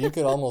 But you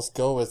could almost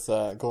go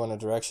in a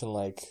direction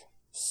like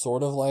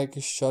sort of like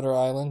Shutter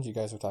Island. You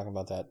guys were talking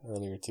about that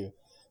earlier too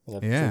in the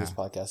previous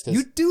podcast.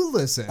 You do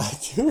listen. I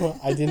do.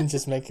 I didn't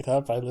just make it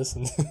up. I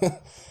listened.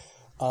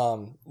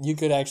 You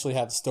could actually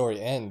have the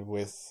story end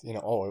with,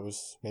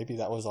 maybe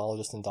that was all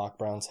just in Doc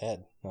Brown's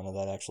head. None of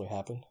that actually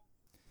happened.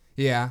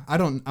 Yeah, I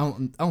don't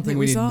think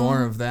we need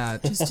more of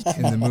that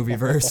in the movie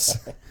verse.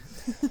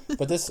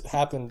 But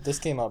this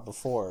came out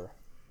before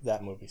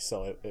that movie,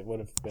 so it would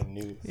have been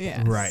new.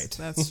 Yeah, right.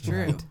 That's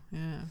true.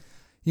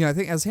 Yeah. I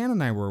think as Hannah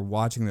and I were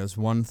watching this,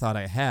 one thought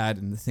I had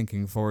and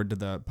thinking forward to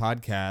the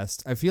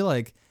podcast, I feel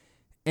like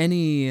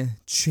any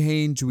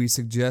change we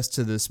suggest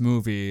to this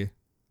movie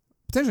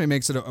potentially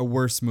makes it a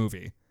worse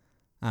movie.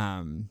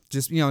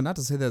 Just, not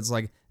to say that it's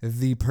like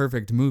the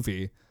perfect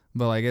movie,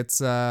 but like it's,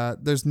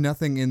 there's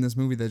nothing in this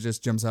movie that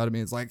just jumps out at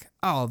me. It's like,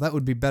 oh, that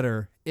would be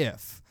better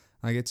if.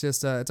 Like it's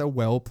just, it's a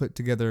well put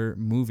together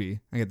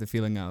movie, I get the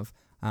feeling of.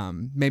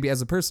 Maybe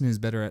as a person who's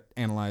better at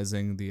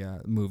analyzing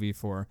the movie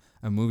for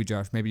a movie,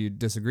 Josh, maybe you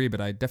disagree,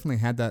 but I definitely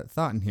had that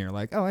thought in here.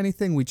 Like, oh,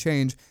 anything we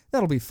change,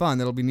 that'll be fun,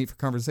 that'll be neat for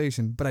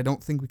conversation, but I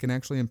don't think we can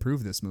actually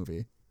improve this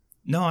movie.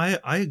 No, I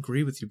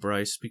agree with you,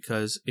 Bryce,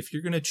 because if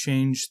you're going to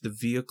change the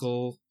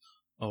vehicle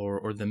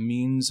or the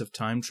means of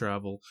time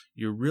travel,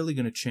 you're really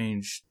going to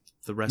change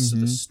the rest of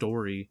the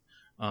story.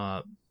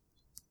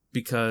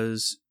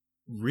 Because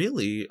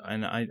really,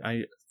 and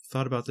I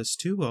thought about this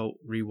too while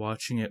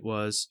rewatching it,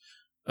 was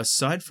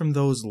aside from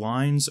those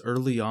lines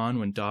early on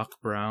when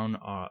Doc Brown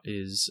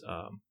is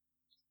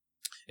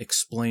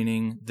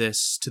explaining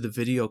this to the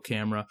video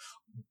camera,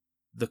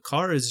 the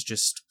car is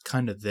just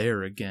kind of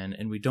there again,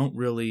 and we don't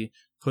really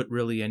put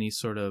any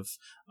sort of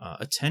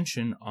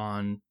attention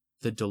on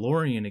the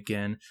DeLorean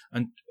again,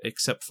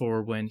 except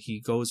for when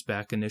he goes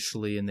back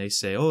initially and they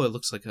say, oh, it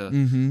looks like a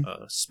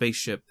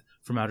spaceship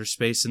from outer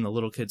space in the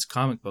little kids'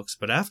 comic books.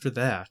 But after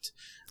that,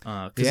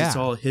 because it's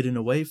all hidden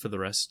away for the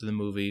rest of the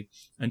movie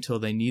until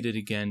they need it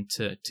again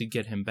to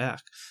get him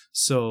back.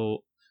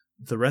 So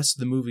the rest of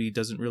the movie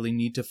doesn't really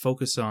need to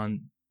focus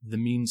on the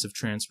means of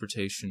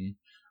transportation.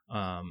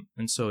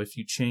 And so if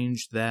you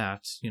change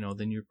that,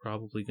 then you're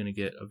probably going to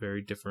get a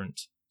very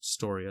different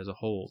story as a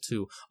whole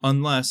too.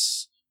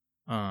 Unless,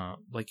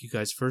 like you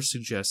guys first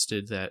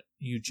suggested, that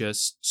you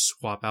just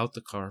swap out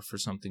the car for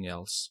something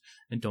else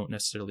and don't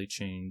necessarily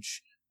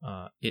change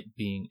it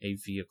being a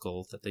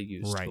vehicle that they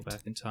use to go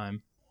back in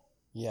time.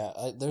 Yeah,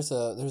 there's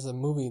a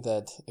movie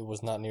that it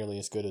was not nearly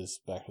as good as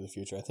Back to the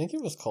Future. I think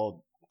it was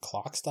called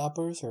Clock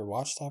Stoppers or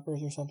Watch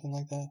Stoppers or something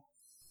like that.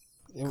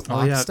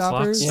 Clock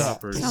Stoppers? Clock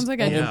Stoppers. Sounds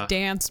like a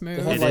dance move.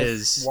 They have, It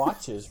is.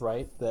 watches,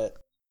 right? That.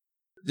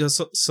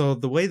 So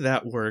the way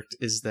that worked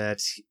is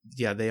that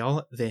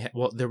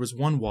there was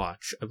one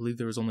watch. I believe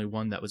there was only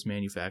one that was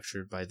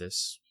manufactured by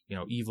this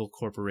evil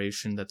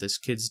corporation that this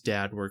kid's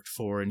dad worked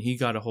for, and he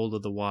got a hold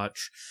of the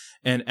watch,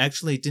 and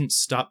actually it didn't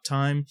stop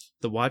time.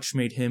 The watch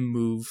made him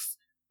move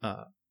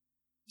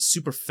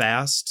super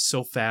fast,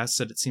 so fast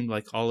that it seemed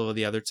like all of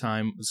the other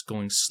time was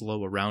going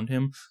slow around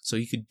him, so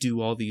he could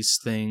do all these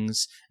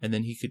things, and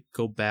then he could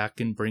go back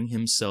and bring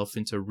himself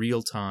into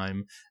real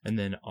time, and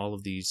then all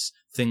of these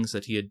things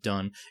that he had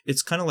done.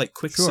 It's kind of like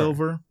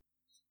Quicksilver,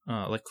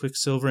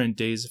 in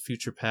Days of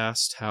Future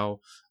Past, how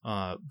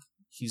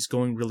he's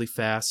going really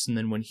fast, and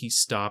then when he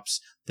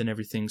stops, then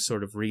everything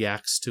sort of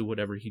reacts to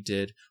whatever he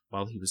did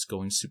while he was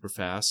going super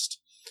fast.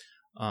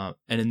 And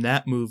in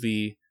that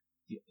movie,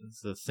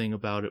 the thing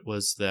about it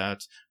was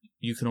that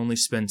you can only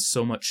spend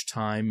so much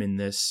time in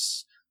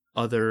this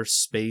other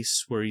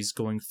space where he's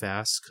going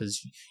fast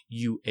because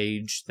you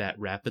age that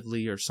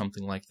rapidly or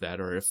something like that,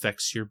 or it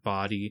affects your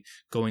body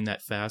going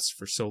that fast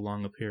for so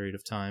long a period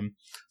of time,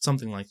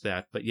 something like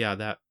that. But yeah,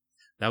 that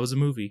was a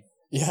movie.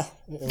 Yeah,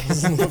 it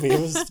was a movie. It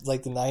was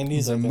like the 90s.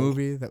 It's a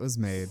movie that was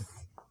made.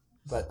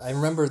 But I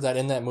remember that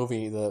in that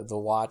movie, the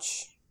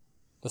watch,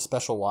 the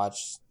special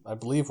watch, I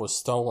believe was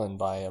stolen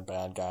by a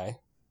bad guy,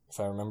 if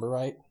I remember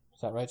right.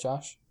 Is that right,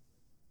 Josh?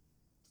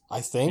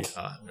 I think.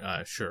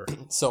 Sure.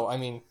 So,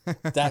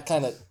 that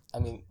kind of,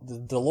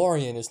 the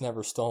DeLorean is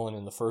never stolen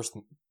in the first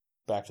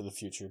Back to the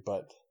Future,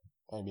 but,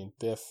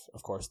 Biff,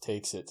 of course,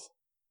 takes it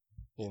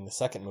in the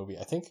second movie.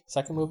 I think,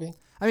 second movie?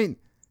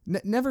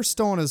 Never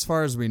stolen as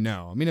far as we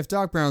know. If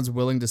Doc Brown's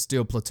willing to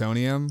steal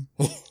plutonium,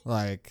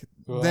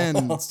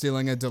 then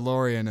stealing a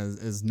DeLorean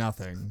is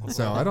nothing.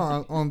 So I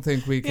don't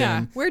think we can.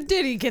 Yeah, where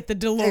did he get the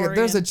DeLorean?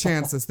 There's a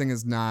chance this thing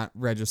is not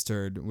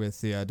registered with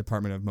the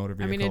Department of Motor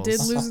Vehicles. It did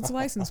lose its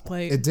license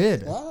plate. It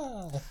did.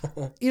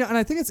 And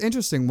I think it's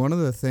interesting. One of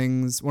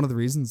the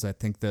reasons I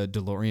think the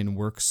DeLorean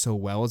works so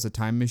well as a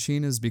time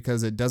machine is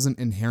because it doesn't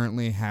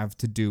inherently have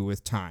to do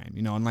with time.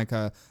 Unlike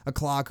a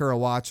clock or a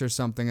watch or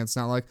something, it's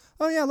not like,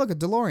 oh yeah, look, a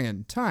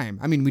DeLorean, time.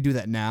 I mean, we do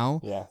that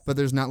now, but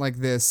there's not like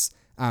this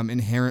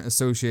inherent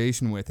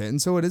association with it.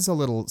 And so it is a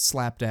little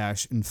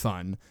slapdash and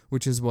fun,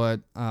 which is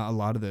what a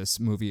lot of this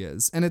movie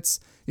is. And it's,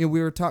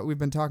 we've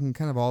been talking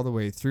kind of all the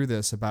way through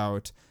this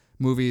about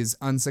movies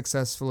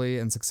unsuccessfully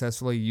and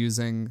successfully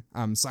using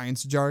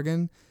science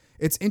jargon.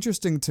 It's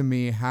interesting to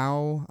me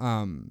how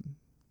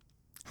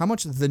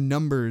much the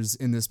numbers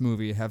in this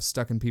movie have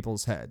stuck in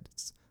people's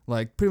heads.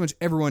 Like, pretty much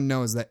everyone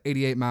knows that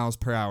 88 miles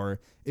per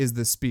hour is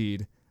the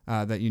speed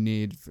that you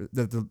need,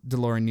 that the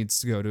DeLorean needs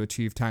to go to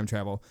achieve time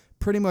travel.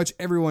 Pretty much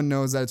everyone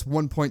knows that it's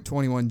 1.21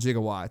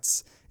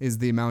 gigawatts is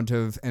the amount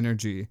of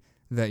energy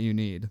that you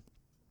need.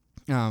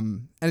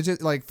 And it's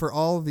just like, for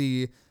all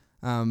the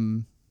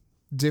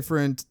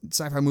different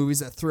sci-fi movies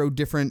that throw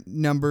different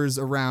numbers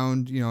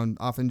around, and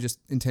often just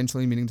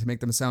intentionally meaning to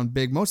make them sound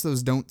big, most of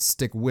those don't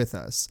stick with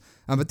us.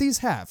 But these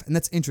have, and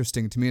that's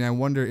interesting to me. And I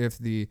wonder if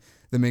the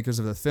makers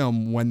of the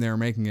film, when they're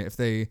making it,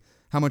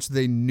 how much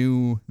they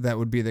knew that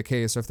would be the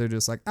case, or if they're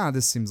just like,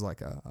 this seems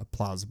like a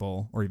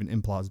plausible or even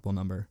implausible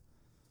number.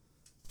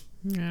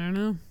 I don't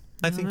know.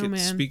 I think it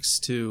speaks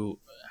to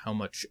how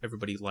much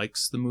everybody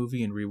likes the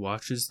movie and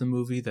rewatches the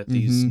movie that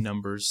these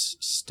numbers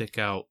stick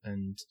out.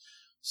 And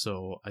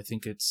so I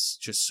think it's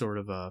just sort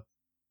of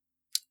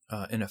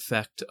an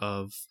effect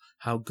of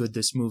how good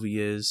this movie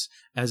is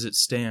as it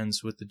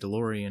stands with the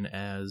DeLorean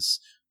as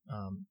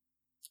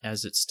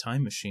its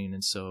time machine.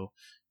 And so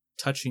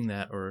touching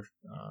that or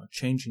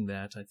changing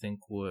that, I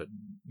think would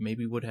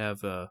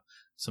have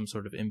some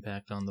sort of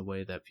impact on the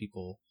way that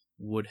people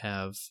would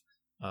have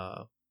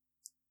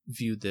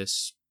viewed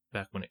this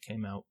back when it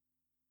came out.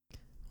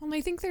 Well,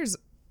 I think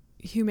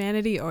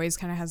humanity always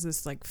kind of has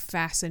this like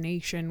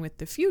fascination with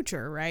the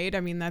future, right? I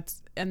mean,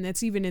 that's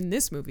even in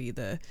this movie.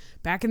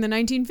 Back in the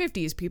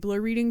 1950s, people are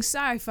reading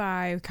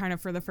sci-fi kind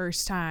of for the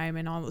first time,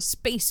 and all the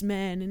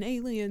spacemen and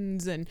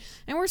aliens, and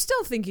we're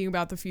still thinking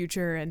about the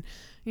future, and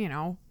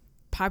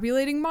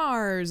populating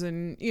Mars,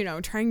 and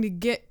trying to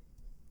get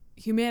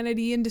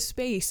humanity into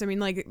space. I mean,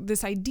 like,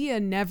 this idea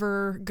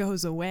never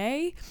goes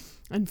away,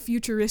 and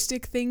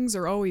futuristic things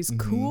are always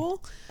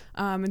cool.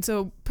 And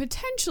so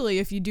potentially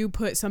if you do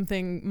put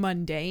something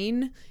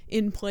mundane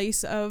in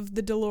place of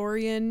the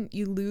DeLorean,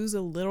 you lose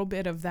a little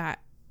bit of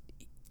that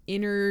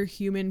inner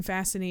human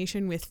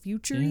fascination with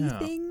future-y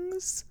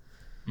things.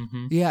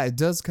 Mm-hmm. Yeah, it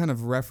does kind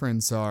of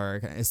reference our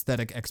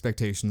aesthetic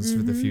expectations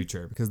for the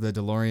future, because the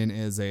DeLorean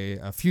is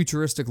a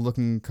futuristic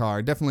looking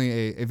car,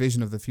 definitely a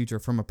vision of the future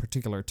from a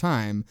particular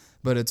time,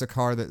 but it's a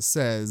car that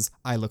says,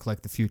 I look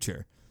like the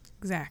future.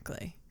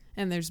 Exactly.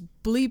 And there's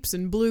bleeps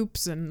and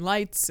bloops and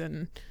lights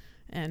and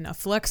a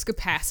flux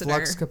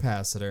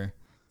capacitor.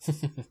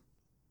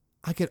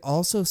 I could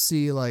also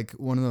see like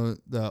one of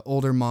the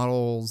older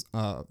models,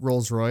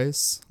 Rolls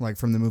Royce, like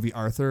from the movie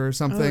Arthur or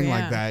something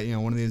like that.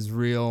 One of these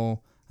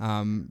real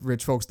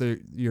rich folks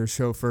that your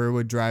chauffeur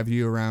would drive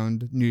you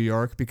around New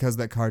York because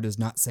that car does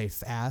not say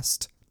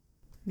fast.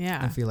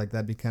 Yeah. I feel like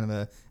that'd be kind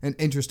of an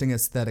interesting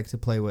aesthetic to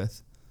play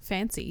with.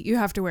 Fancy. You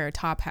have to wear a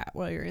top hat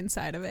while you're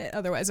inside of it,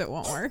 otherwise it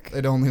won't work.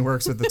 It only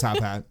works with the top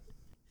hat.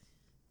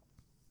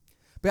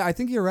 But I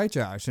think you're right,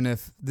 Josh. And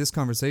if this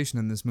conversation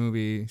in this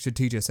movie should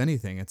teach us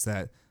anything, it's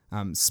that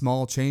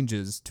small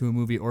changes to a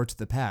movie or to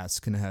the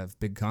past can have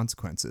big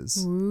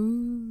consequences.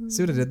 Ooh.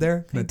 See what I did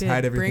there? Kind of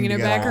tied everything Bringing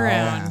together. It back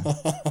around.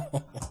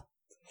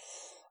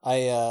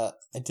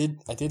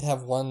 I did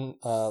have one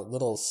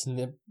little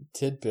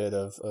tidbit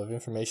of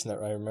information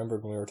that I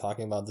remembered when we were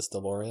talking about this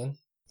DeLorean.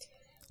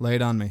 Lay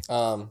it on me.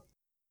 Well,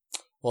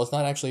 it's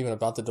not actually even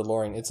about the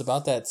DeLorean. It's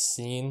about that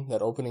scene,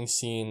 that opening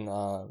scene,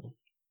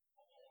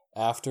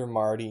 after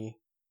Marty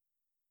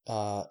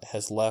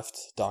has left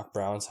Doc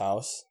Brown's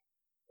house,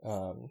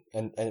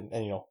 and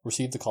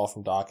received the call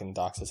from Doc, and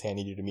Doc says, "Hey, I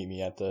need you to meet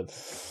me at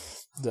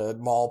the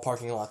mall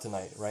parking lot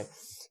tonight," right?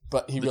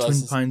 But he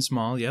realizes Twin Pines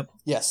Mall. Yep.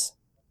 Yes.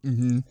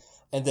 Mm-hmm.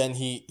 And then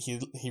he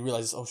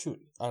realizes, oh shoot,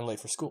 I'm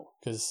late for school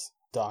because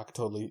Doc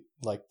totally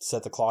like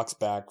set the clocks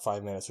back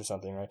 5 minutes or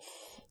something, right?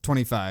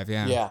 25,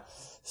 yeah. Yeah.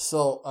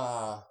 So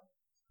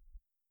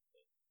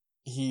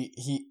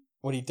he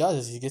what he does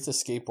is he gets a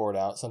skateboard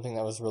out, something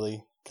that was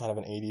really kind of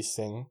an 80s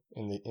thing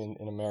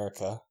in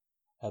America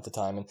at the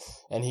time,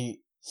 and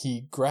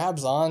he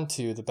grabs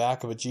onto the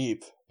back of a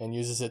Jeep and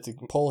uses it to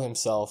pull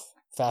himself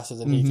faster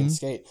than he can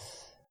skate.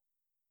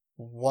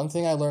 One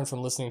thing I learned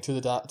from listening to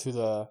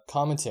the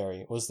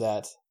commentary was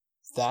that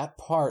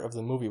part of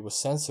the movie was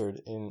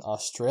censored in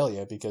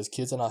Australia because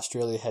kids in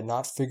Australia had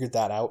not figured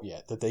that out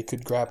yet, that they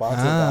could grab onto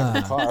the back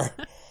of the car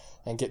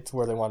and get to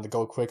where they wanted to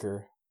go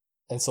quicker.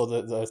 And so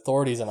the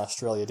authorities in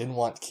Australia didn't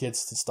want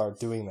kids to start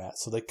doing that,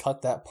 so they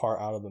cut that part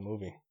out of the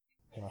movie.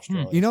 in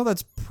Australia. You know,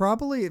 that's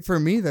probably, for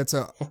me, that's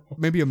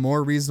maybe a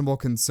more reasonable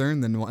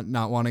concern than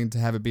not wanting to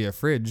have it be a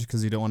fridge,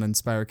 because you don't want to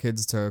inspire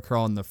kids to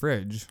crawl in the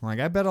fridge. Like,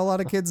 I bet a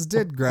lot of kids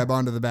did grab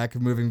onto the back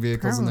of moving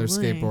vehicles on their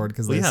Probably. skateboard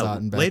because they saw it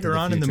in Back to later the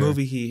on in the Future.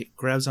 movie, he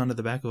grabs onto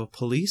the back of a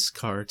police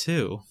car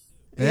too.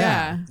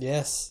 Yeah.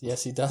 Yes,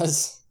 he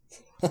does.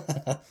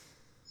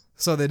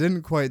 So they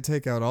didn't quite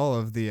take out all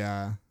of the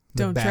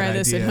Don't bad try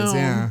this at ideas. home.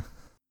 Yeah.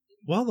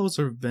 Well, those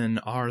have been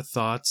our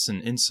thoughts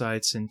and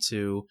insights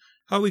into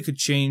how we could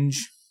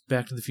change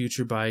Back to the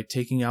Future by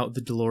taking out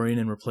the DeLorean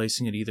and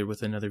replacing it either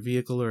with another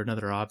vehicle or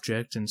another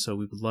object. And so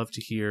we would love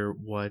to hear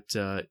what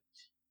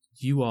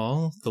you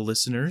all, the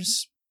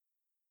listeners,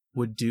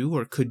 would do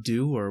or could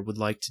do or would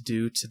like to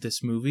do to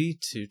this movie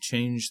to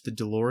change the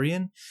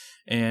DeLorean.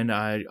 And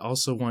I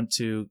also want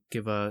to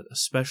give a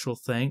special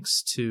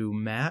thanks to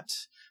Matt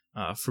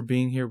for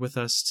being here with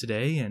us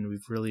today, and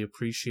we've really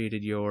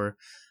appreciated your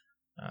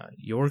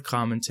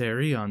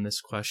commentary on this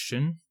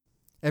question.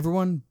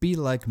 Everyone be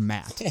like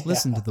Matt. Yeah.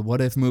 Listen to the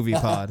What If Movie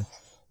Pod.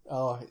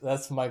 Oh,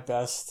 that's my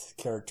best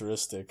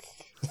characteristic.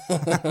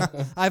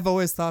 I've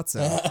always thought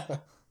so.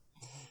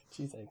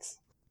 Gee, thanks.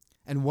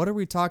 And what are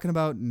we talking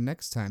about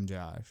next time,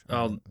 Josh?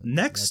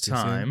 Next That too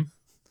soon?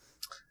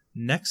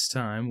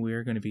 time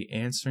we're going to be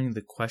answering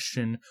the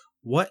question,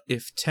 what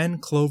if 10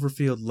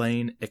 Cloverfield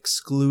Lane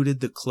excluded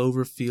the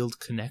Cloverfield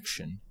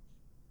connection?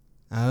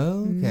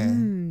 Oh,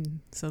 okay.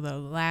 So the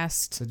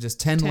last So just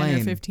 10 10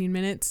 lane. or 15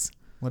 minutes.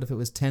 What if it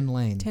was 10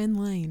 lane? 10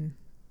 lane.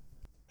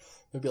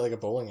 It'd be like a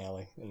bowling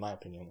alley, in my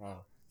opinion. I don't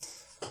know.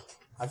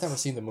 I've never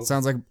seen the movie.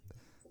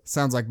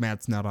 Sounds like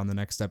Matt's not on the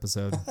next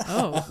episode.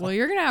 Oh, well,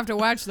 you're going to have to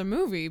watch the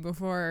movie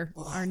before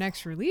our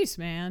next release,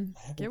 man.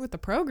 Get with the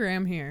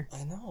program here.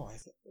 I know.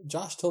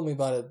 Josh told me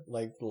about it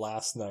like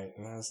last night,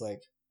 and I was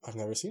like, I've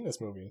never seen this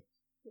movie.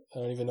 I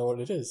don't even know what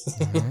it is.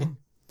 Alright.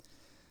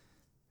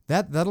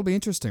 That'll be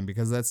interesting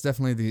because that's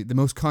definitely the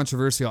most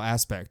controversial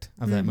aspect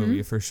of that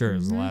movie for sure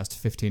is the last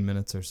 15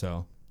 minutes or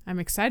so. I'm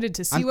excited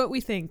to see what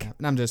we think.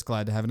 And I'm just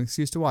glad to have an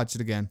excuse to watch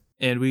it again.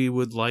 And we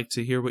would like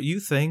to hear what you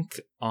think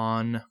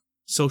on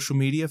social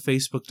media,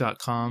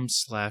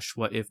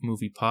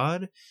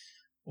 facebook.com/whatifmoviepod,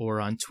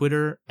 or on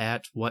Twitter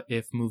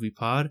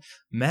 @whatifmoviepod.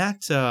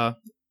 Matt,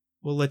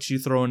 we'll let you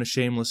throw in a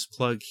shameless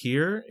plug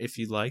here if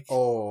you'd like.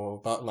 Oh,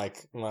 about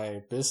like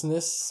my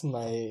business,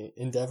 my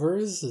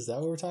endeavors? Is that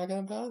what we're talking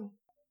about?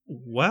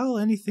 Well,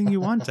 anything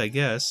you want, I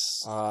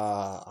guess.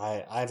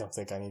 I don't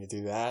think I need to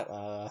do that,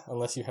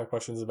 unless you have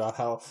questions about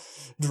how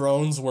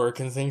drones work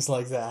and things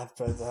like that,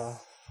 but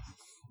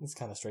it's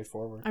kind of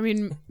straightforward. I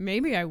mean,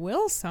 maybe I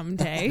will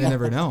someday. You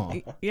never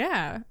know.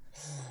 Yeah.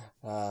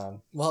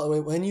 Well,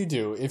 when you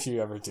do, if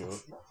you ever do,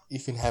 you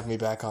can have me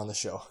back on the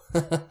show.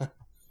 All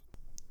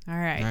right. All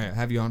right,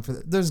 have you on for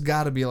that? There's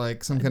got to be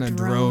like some kind of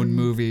drone. drone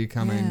movie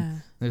coming. Yeah.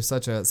 There's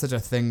such a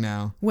thing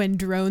now. When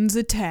drones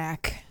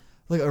attack.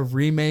 Like a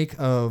remake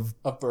of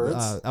Of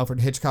birds?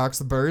 Alfred Hitchcock's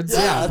The Birds. Yeah,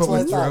 Yeah, that's but what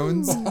I with thought.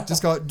 drones.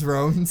 Just call it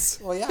drones.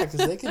 Well, yeah,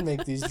 because they can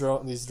make these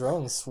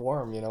drones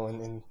swarm,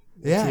 in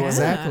Yeah, 200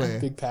 exactly.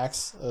 big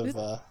packs of,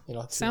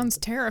 Sounds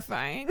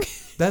terrifying.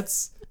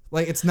 That's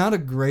like it's not a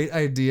great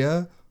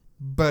idea,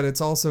 but it's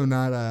also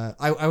not a.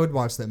 I would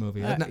watch that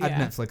movie. I'd yeah.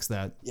 Netflix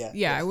that.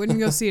 Yeah, I wouldn't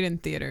go see it in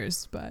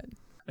theaters, but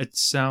It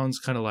sounds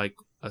kind of like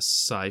a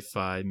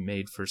sci-fi,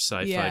 made for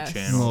sci-fi Yes. A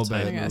channel little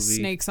type bit. like a movie.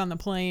 snakes on the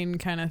plane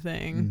kind of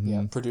thing.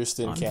 Yeah, produced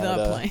in On the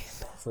Canada plane.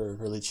 for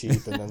really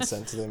cheap, and then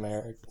sent to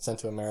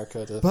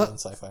America to But- on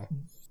sci-fi.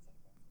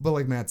 But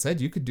like Matt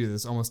said, you could do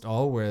this almost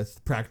all with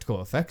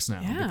practical effects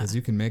now Yeah. because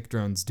you can make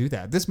drones do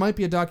that. This might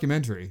be a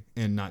documentary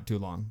in not too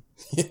long.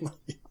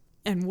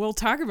 And we'll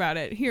talk about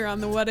it here on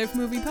the What If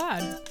Movie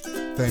Pod.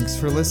 Thanks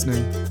for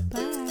listening.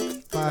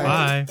 Bye.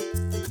 Bye.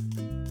 Bye.